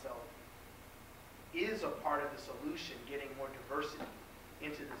to myself, is a part of the solution getting more diversity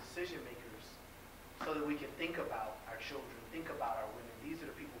into the decision makers so that we can think about our children, think about our women. These are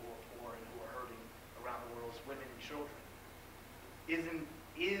the people who are poor and who are hurting around the world, women and children.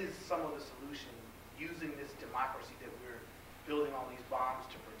 Is some of the solution using this democracy that we're building all these bombs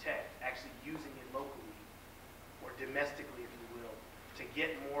to protect, actually using it locally or domestically, if you will, to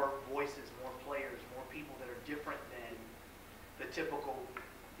get more voices, more players, more people that are different than the typical,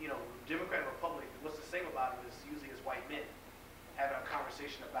 you know, Democrat and Republican. What's the same about it is usually it's white men having a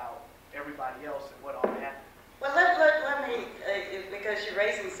conversation about everybody else and what all happened. Well, let me, because you're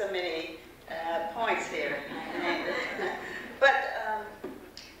raising so many points here. But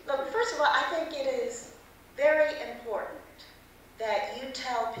look, first of all, I think it is very important that you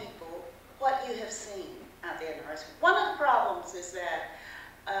tell people what you have seen out there in the rest. One of the problems is that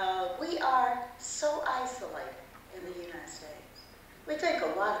we are so isolated in the United States. We think a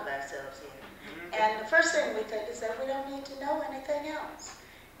lot of ourselves here. And the first thing we think is that we don't need to know anything else.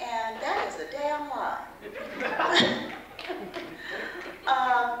 And that is a damn lie.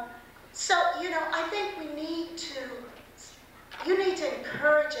 So, you know, I think you need to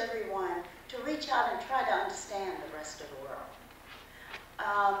encourage everyone to reach out and try to understand the rest of the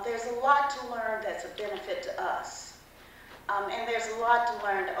world. There's a lot to learn that's a benefit to us. And there's a lot to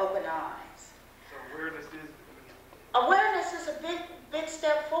learn to open eyes. So awareness is a big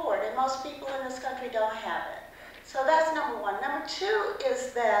step forward, and most people in this country don't have it. So that's number one. Number two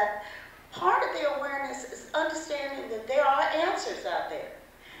is that part of the awareness is understanding that there are answers out there.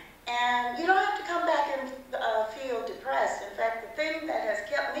 And you don't have to come back and feel depressed. In fact, the thing that has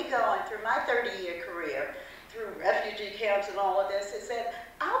kept me going through my 30-year career, through refugee camps and all of this, is that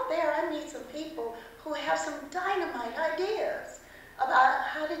out there I meet some people who have some dynamite ideas about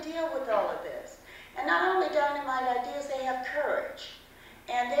how to deal with all of this. And not only dynamite ideas, they have courage.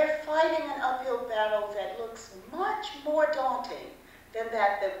 And they're fighting an uphill battle that looks much more daunting than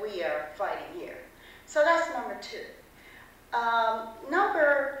that we are fighting here. So that's number two.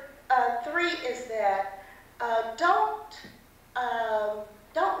 Number three is that don't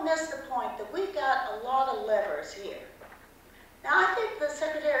miss the point that we've got a lot of levers here. Now, I think the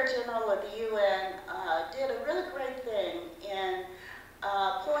Secretary General of the UN did a really great thing in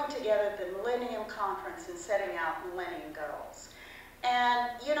pulling together the Millennium Conference and setting out Millennium Goals. And,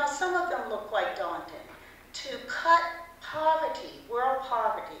 you know, some of them look quite daunting. To cut poverty, world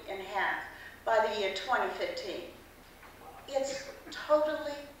poverty, in half by the year 2015. It's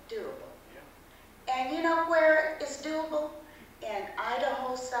totally doable. And you know where it's doable? In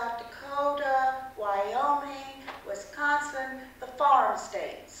Idaho, South Dakota, Wyoming, Wisconsin, the farm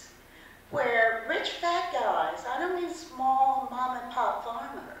states, where rich fat guys, I don't mean small mom and pop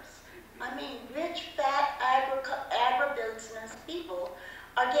farmers, I mean rich fat agribusiness people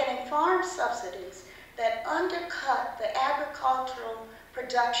are getting farm subsidies that undercut the agricultural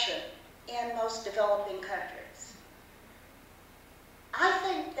production in most developing countries. I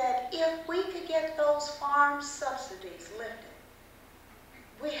think that if we could get those farm subsidies lifted,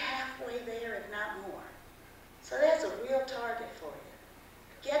 we're halfway there, if not more. So that's a real target for you.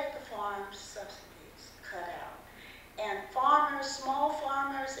 Get the farm subsidies cut out. And farmers, small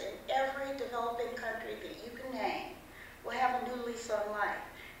farmers in every developing country that you can name will have a new lease on life.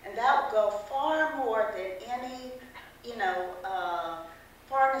 And that will go far more than any, you know,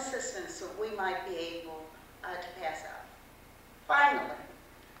 foreign assistance that we might be able to pass out. Finally,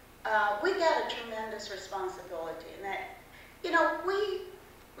 we got a tremendous responsibility, and that You know,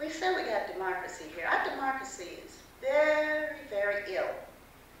 we say we got democracy here. Our democracy is very, very ill.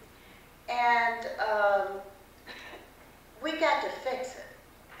 And we got to fix it.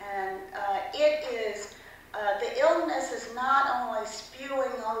 And the illness is not only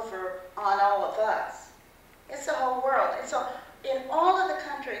spewing over on all of us, it's the whole world. And so in all of the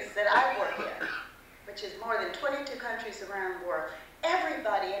countries that I work in, which is more than 22 countries around the world,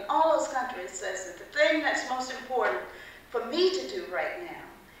 everybody in all those countries says that the thing that's most important for me to do right now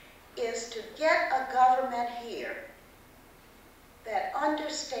is to get a government here that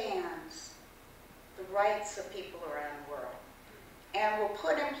understands the rights of people around the world and will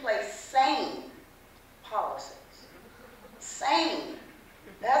put in place sane policies. Sane.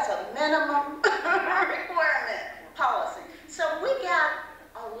 That's a minimum requirement policy. So we got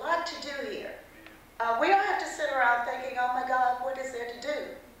a lot to do here. We don't have to sit around thinking, oh my God, what is there to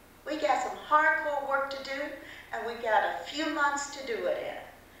do? We got some hardcore work to do, and we got a few months to do it in.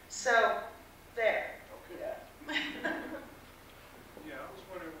 So, there. Okay. Yeah, I was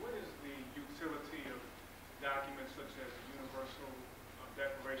wondering, what is the utility of documents such as the Universal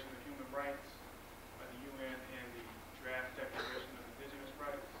Declaration of Human Rights by the UN and the Draft Declaration of Indigenous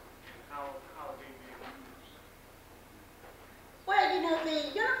Rights, and how are they being used? Well, you know, the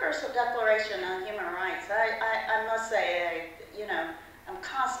Universal Declaration on Human Rights, I must say, I'm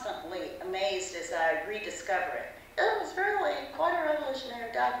constantly amazed as I rediscover it. It was really quite a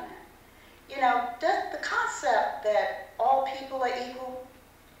revolutionary document. You know, the concept that all people are equal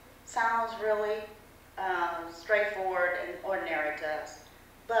sounds really straightforward and ordinary to us,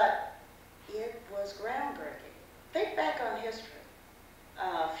 but it was groundbreaking. Think back on history.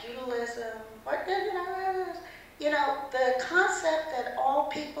 Feudalism, the concept that all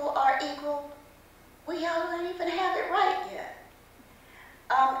people are equal, we don't even have it right yet.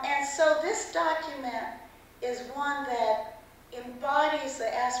 And so this document is one that embodies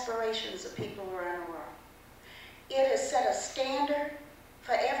the aspirations of people around the world. It has set a standard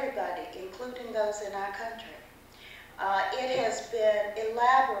for everybody, including those in our country. It has been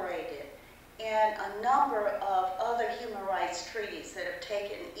elaborated in a number of other human rights treaties that have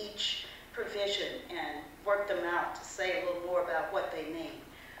taken each provision and worked them out to say a little more about what they mean.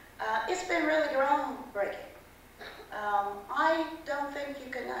 It's been really groundbreaking. I don't think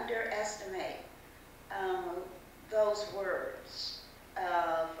you can underestimate those words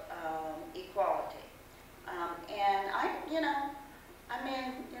of equality. And I'm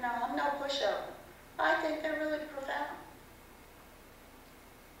no pushover. I think they're really profound.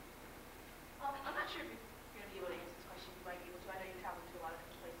 I'm not sure if you're going to be able to answer this question. You might be able to. I know you travel to a lot of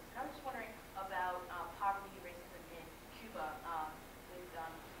different places. And I was just wondering about poverty and racism in Cuba with the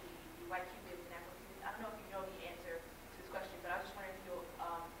white Cubans and Afro-Cubans. I don't know if you know the answer to this question, but I was just wondering if you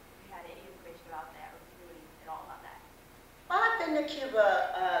had any information about that or if you knew at all about that. Well, I've been to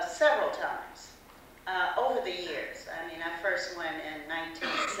Cuba several times over the years. I mean, I first went in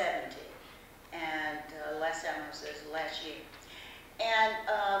 1970, and last time I was there last year. And,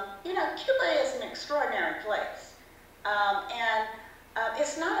 Cuba is an extraordinary place.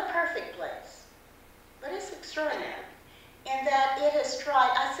 It's not a perfect place, but it's extraordinary in that it has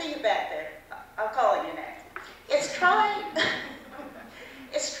tried, I see you back there, I'll call you next. It's tried,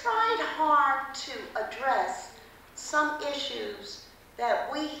 it's tried hard to address some issues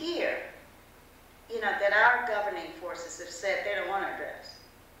that we hear, that our governing forces have said they don't want to address.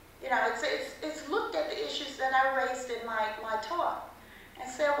 It's looked at the issues that I raised in my talk and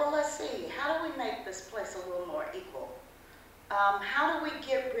said, well, let's see, how do we make this place a little more equal? How do we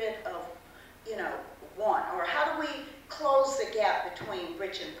get rid of, want, or how do we close the gap between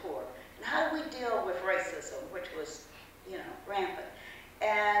rich and poor? And how do we deal with racism, which was, rampant?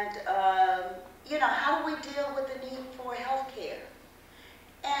 And, how do we deal with the need for health care?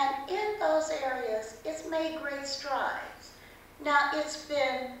 And in those areas, it's made great strides. Now, it's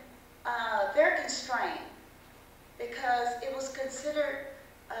been very constrained because it was considered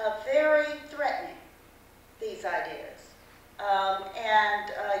very threatening, these ideas.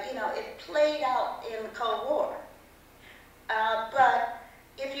 It played out in the Cold War. But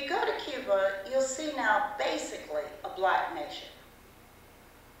if you go to Cuba, you'll see now basically a black nation.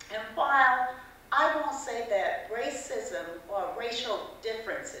 And while I won't say that racism or racial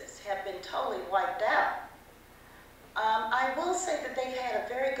differences have been totally wiped out, I will say that they've had a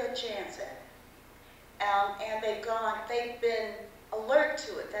very good chance at it. And they've been alert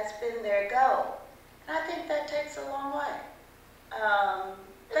to it. That's been their goal. And I think that takes a long way.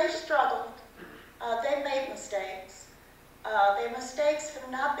 They struggled. They made mistakes. Their mistakes have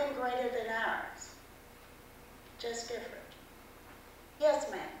not been greater than ours. Just different. Yes,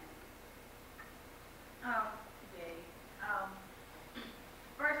 ma'am. Today,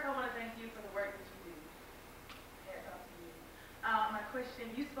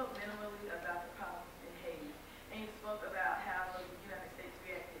 question, you spoke minimally about the problem in Haiti, and you spoke about how the United States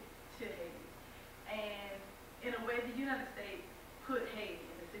reacted to Haiti. And in a way, the United States put Haiti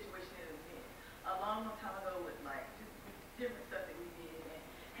in the situation it was in a long time ago with like just different stuff that we did. And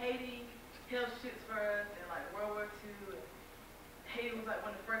Haiti held ships for us in like World War II. And Haiti was like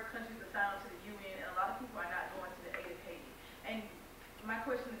one of the first countries to sign up to the UN, and a lot of people are not going to the aid of Haiti. And my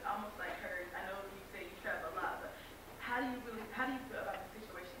question is almost like hers. I know you say you travel a lot, but how do you feel about the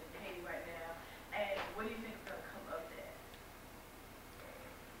situation in Haiti right now, and what do you think is going to come of that?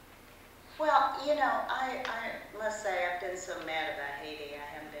 Well, you know, I must say I've been so mad about Haiti, I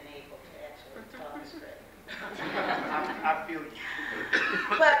haven't been able to actually talk straight. I feel you.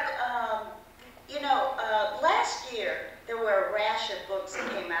 But, you know, last year there were a rash of books that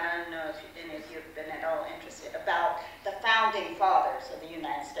came out. I don't know if any of you have been at all interested about the founding fathers of the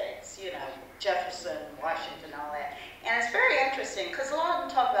United States, you know, Jefferson, Washington, all that. And it's very interesting because a lot of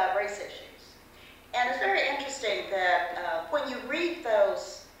them talk about race issues. And it's very interesting that when you read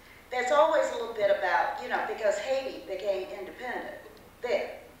those, there's always a little bit about, you know, because Haiti became independent then.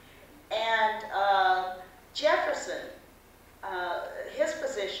 And Jefferson, his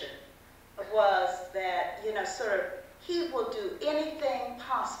position was that, you know, sort of, he will do anything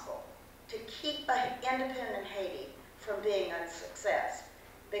possible to keep an independent Haiti from being a success.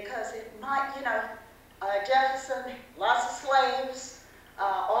 Because it might, you know, Jefferson, lots of slaves,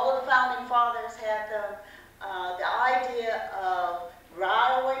 all of the founding fathers had them. The idea of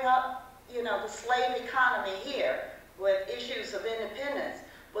riling up, you know, the slave economy here with issues of independence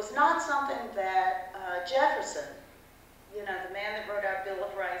was not something that Jefferson, you know, the man that wrote our Bill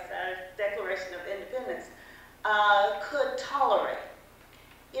of Rights, our Declaration of Independence, could tolerate.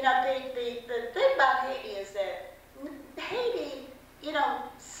 You know, the thing about Haiti is that Haiti, you know,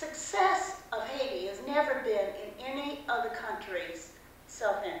 success of Haiti has never been in any other country's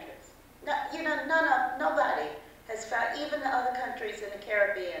self-interest. No, you know, nobody has found, even the other countries in the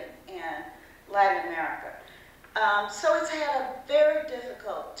Caribbean and Latin America. So it's had a very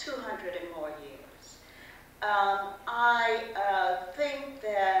difficult 200 and more years. I think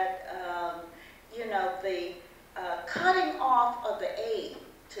that, you know, the cutting off of the aid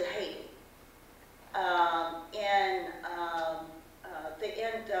to Haiti in the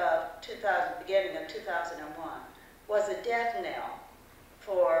end of beginning of 2001 was a death knell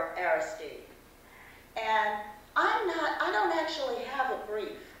for Aristide. And I don't actually have a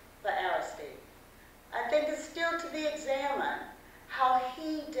brief for Aristide. I think it's still to be examined how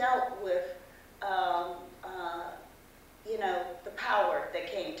he dealt with, you know, the power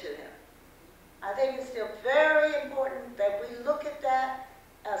that came to him. I think it's still very important that we look at that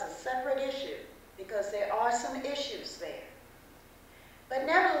as a separate issue because there are some issues there. But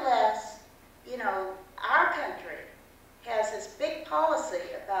nevertheless, you know, our country has this big policy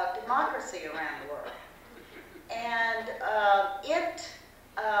about democracy around the world. And it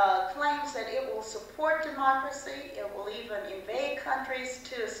claims that it will support democracy, it will even invade countries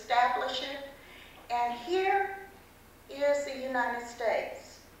to establish it. And here is the United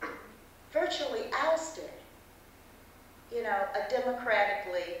States, virtually ousted, you know, a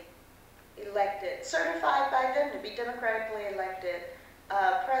democratically elected, certified by them to be democratically elected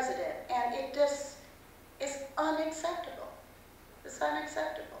president. And it just is unacceptable. It's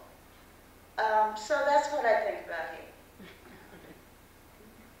unacceptable. So that's what I think about it.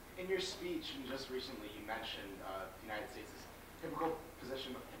 In your speech, and just recently, you mentioned the United States' hypocritical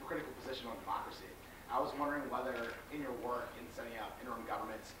position on democracy. I was wondering whether, in your work in setting up interim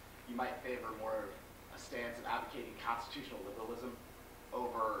governments, you might favor more of a stance of advocating constitutional liberalism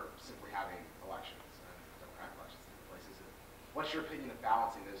over simply having elections and democratic elections in places. What's your opinion of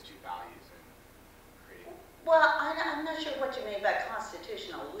balancing those two values and creating? Well, I'm not sure what you mean by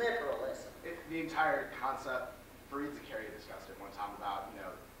constitutional liberalism. The entire concept, Fareed Zakaria discussed it one time about, you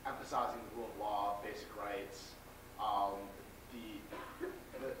know, emphasizing the rule of law, basic rights.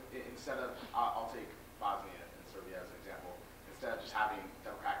 Instead of, I'll take Bosnia and Serbia as an example. Instead of just having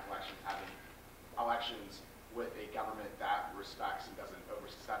democratic elections, having elections with a government that respects and doesn't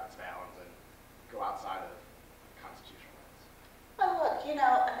overstep its bounds and go outside of constitutional rights. Well, look, you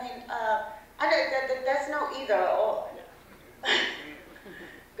know, I mean, that's no either or. Yeah.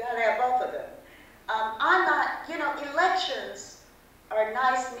 Got to have both of them. I'm not, you know, elections are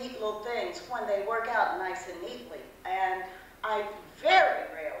nice, neat little things when they work out nice and neatly. And I very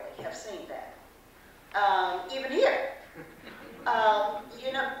rarely have seen that, even here.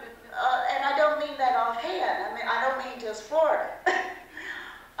 You know, and I don't mean that offhand. I mean, I don't mean just Florida.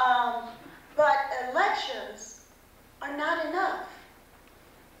 But elections are not enough.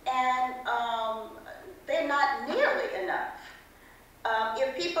 And they're not nearly enough.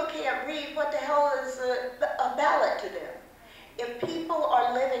 people can't read, what the hell is a ballot to them? If people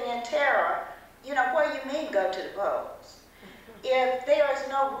are living in terror, you know, what do you mean go to the polls? If there is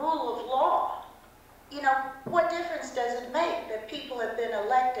no rule of law, you know, what difference does it make that people have been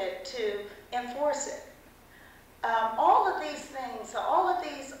elected to enforce it? All of these things, all of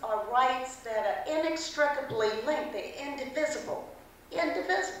these are rights that are inextricably linked. They're indivisible,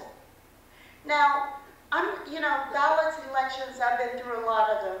 indivisible. Now, you know, ballots, elections, I've been through a lot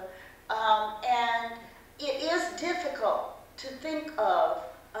of them, and it is difficult to think of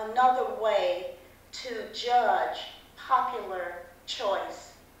another way to judge popular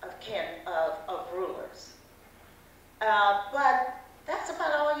choice of rulers. But that's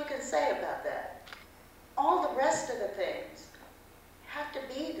about all you can say about that. All the rest of the things have to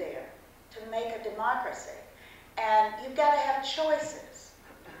be there to make a democracy. And you've got to have choices,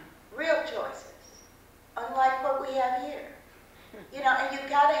 real choices, unlike what we have here. You know, and you've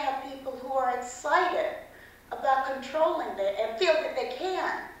got to have people who are excited about controlling that and feel that they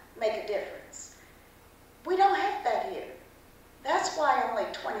can make a difference. We don't have that here. That's why only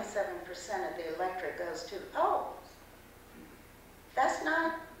 27% of the electorate goes to the polls. That's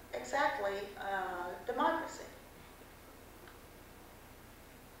not exactly democracy.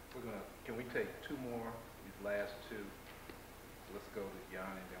 Can we take two more, these last two? Let's go to Jan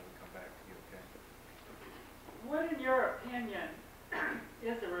and then we come back to you, okay? What, in your opinion,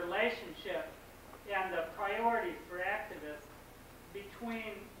 is the relationship and the priorities for activists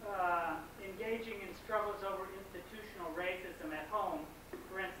between engaging in struggles over institutional racism at home,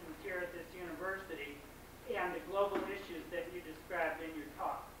 for instance here at this university, and the global issues that you described in your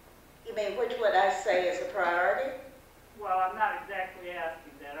talk? You mean which would I say is a priority? Well, I'm not exactly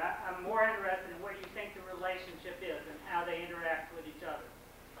asking that. I'm more interested in what you think the relationship is and how they interact with each other.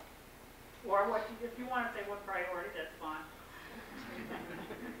 Or what if you want to say what priority, that's fine.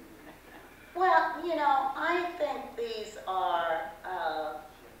 Well, you know, I think these are,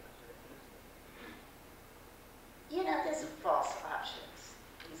 you know, these are false options,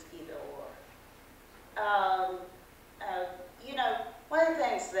 these either or. You know, one of the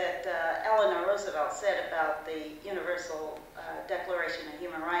things that Eleanor Roosevelt said about the Universal Declaration of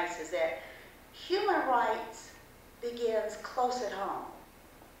Human Rights is that human rights begins close at home,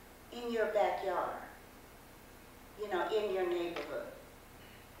 in your backyard, you know, in your neighborhood.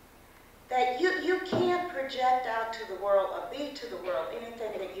 That you can't project out to the world or be to the world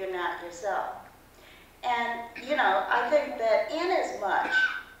anything that you're not yourself. And, you know, I think that in as much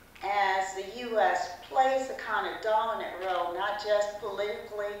as the U.S. plays a kind of dominant role, not just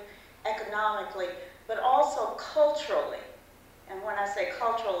politically, economically, but also culturally. And when I say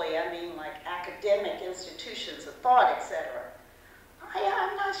culturally, I mean like academic institutions of thought, etc.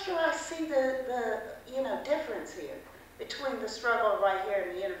 I'm not sure I see the you know, difference here between the struggle right here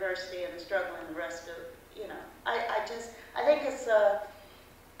in the university and the struggle in the rest of, you know. I think it's a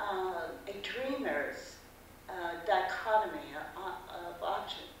dreamer's dichotomy of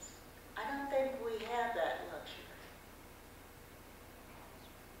options. I don't think we have that luxury.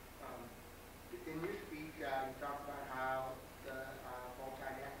 In your speech, you talked about how the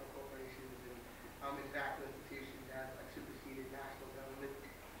multinational corporations and international institutions have superseded national government.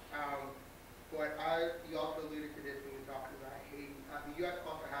 But you also alluded to this when you were talking about Haiti. The U.S.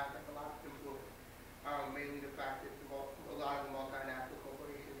 also has like a lot of influence, mainly the fact that a lot of the multinational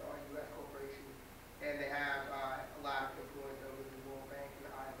corporations are U.S. corporations, and they have a lot of influence over the World Bank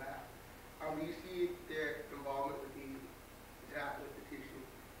and the IMF. Do you see their involvement with these international institutions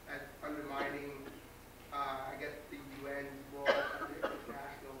as undermining, I guess, the UN's role as an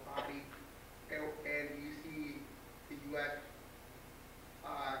international body? And do you see the U.S.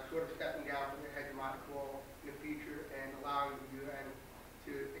 Sort of stepping down from their hegemonic role in the future and allowing the UN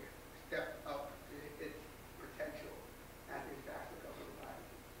to step up to its potential as an international government body?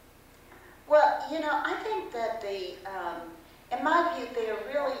 Well, you know, I think that in my view, there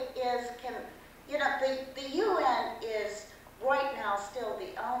really is, you know, the UN is right now still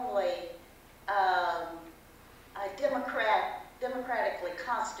the only democratically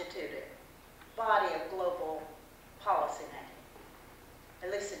constituted body of global policy making. At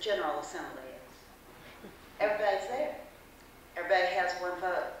least the General Assembly is. Everybody's there. Everybody has one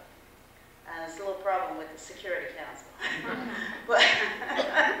vote. And there's a little problem with the Security Council.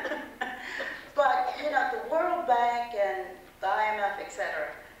 but, you know, the World Bank and the IMF,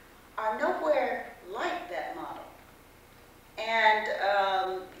 etc., are nowhere like that model. And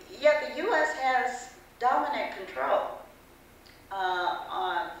yet the U.S. has dominant control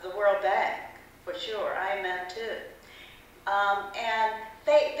on the World Bank, for sure, IMF too. And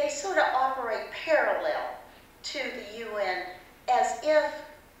they sort of operate parallel to the UN as if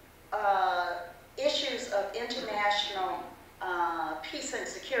issues of international peace and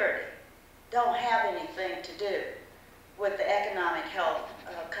security don't have anything to do with the economic health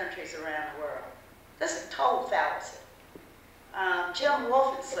of countries around the world. This is a total fallacy. Jim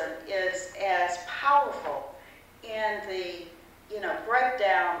Wolfenson is as powerful in the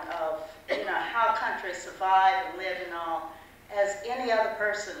breakdown of how countries survive and live and all as any other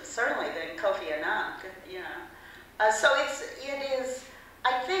person, certainly than Kofi Annan. So it is.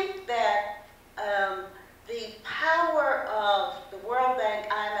 I think that the power of the World Bank,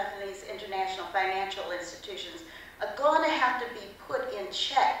 IMF, and these international financial institutions are going to have to be put in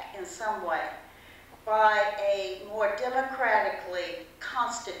check in some way by a more democratically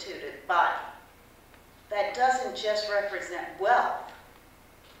constituted body that doesn't just represent wealth,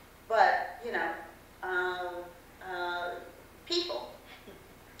 but people,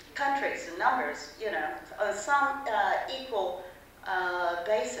 countries, and numbers, on some equal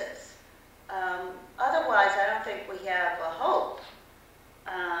basis. Otherwise, I don't think we have a hope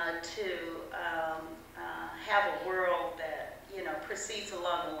to have a world that proceeds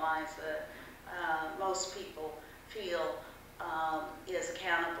along the lines that most people feel is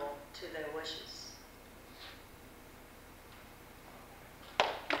accountable to their wishes.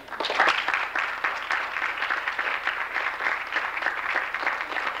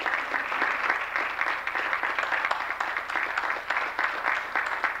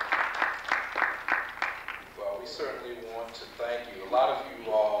 Well, we certainly want to thank you. A lot of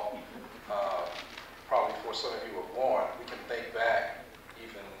you all, probably before some of you were born, we can think back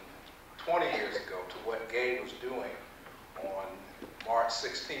even 20 years ago to what Gabe was doing on March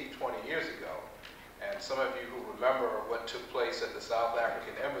 16th, 20 years ago. And some of you who remember what took place at the South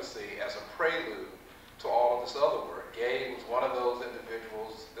African Embassy as a prelude to all of this other work. Gabe was one of those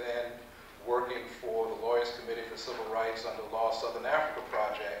individuals then working for the Lawyers Committee for Civil Rights under the Law Southern Africa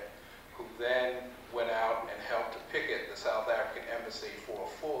Project, who then went out and helped to picket the South African Embassy for a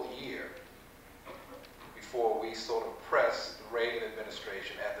full year before we sort of pressed the Reagan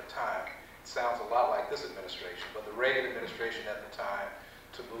administration at the time. It sounds a lot like this administration, but the Reagan administration at the time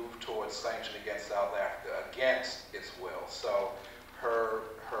to move towards sanction against South Africa against its will. So her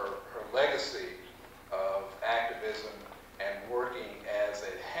legacy of activism and working as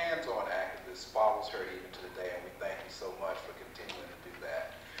a hands-on activist follows her even to the day, and we thank you so much for continuing to do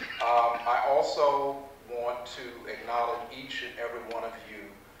that. I also want to acknowledge each and every one of you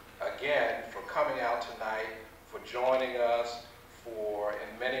again for coming out tonight, for joining us, for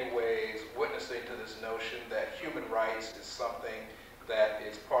in many ways witnessing to this notion that human rights is something that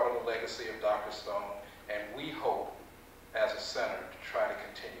is part of the legacy of Dr. Stone, and we hope as a center to try to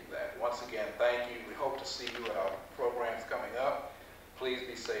continue that. Once again, thank you. We hope to see you at our programs coming up. Please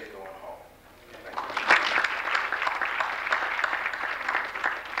be safe going home.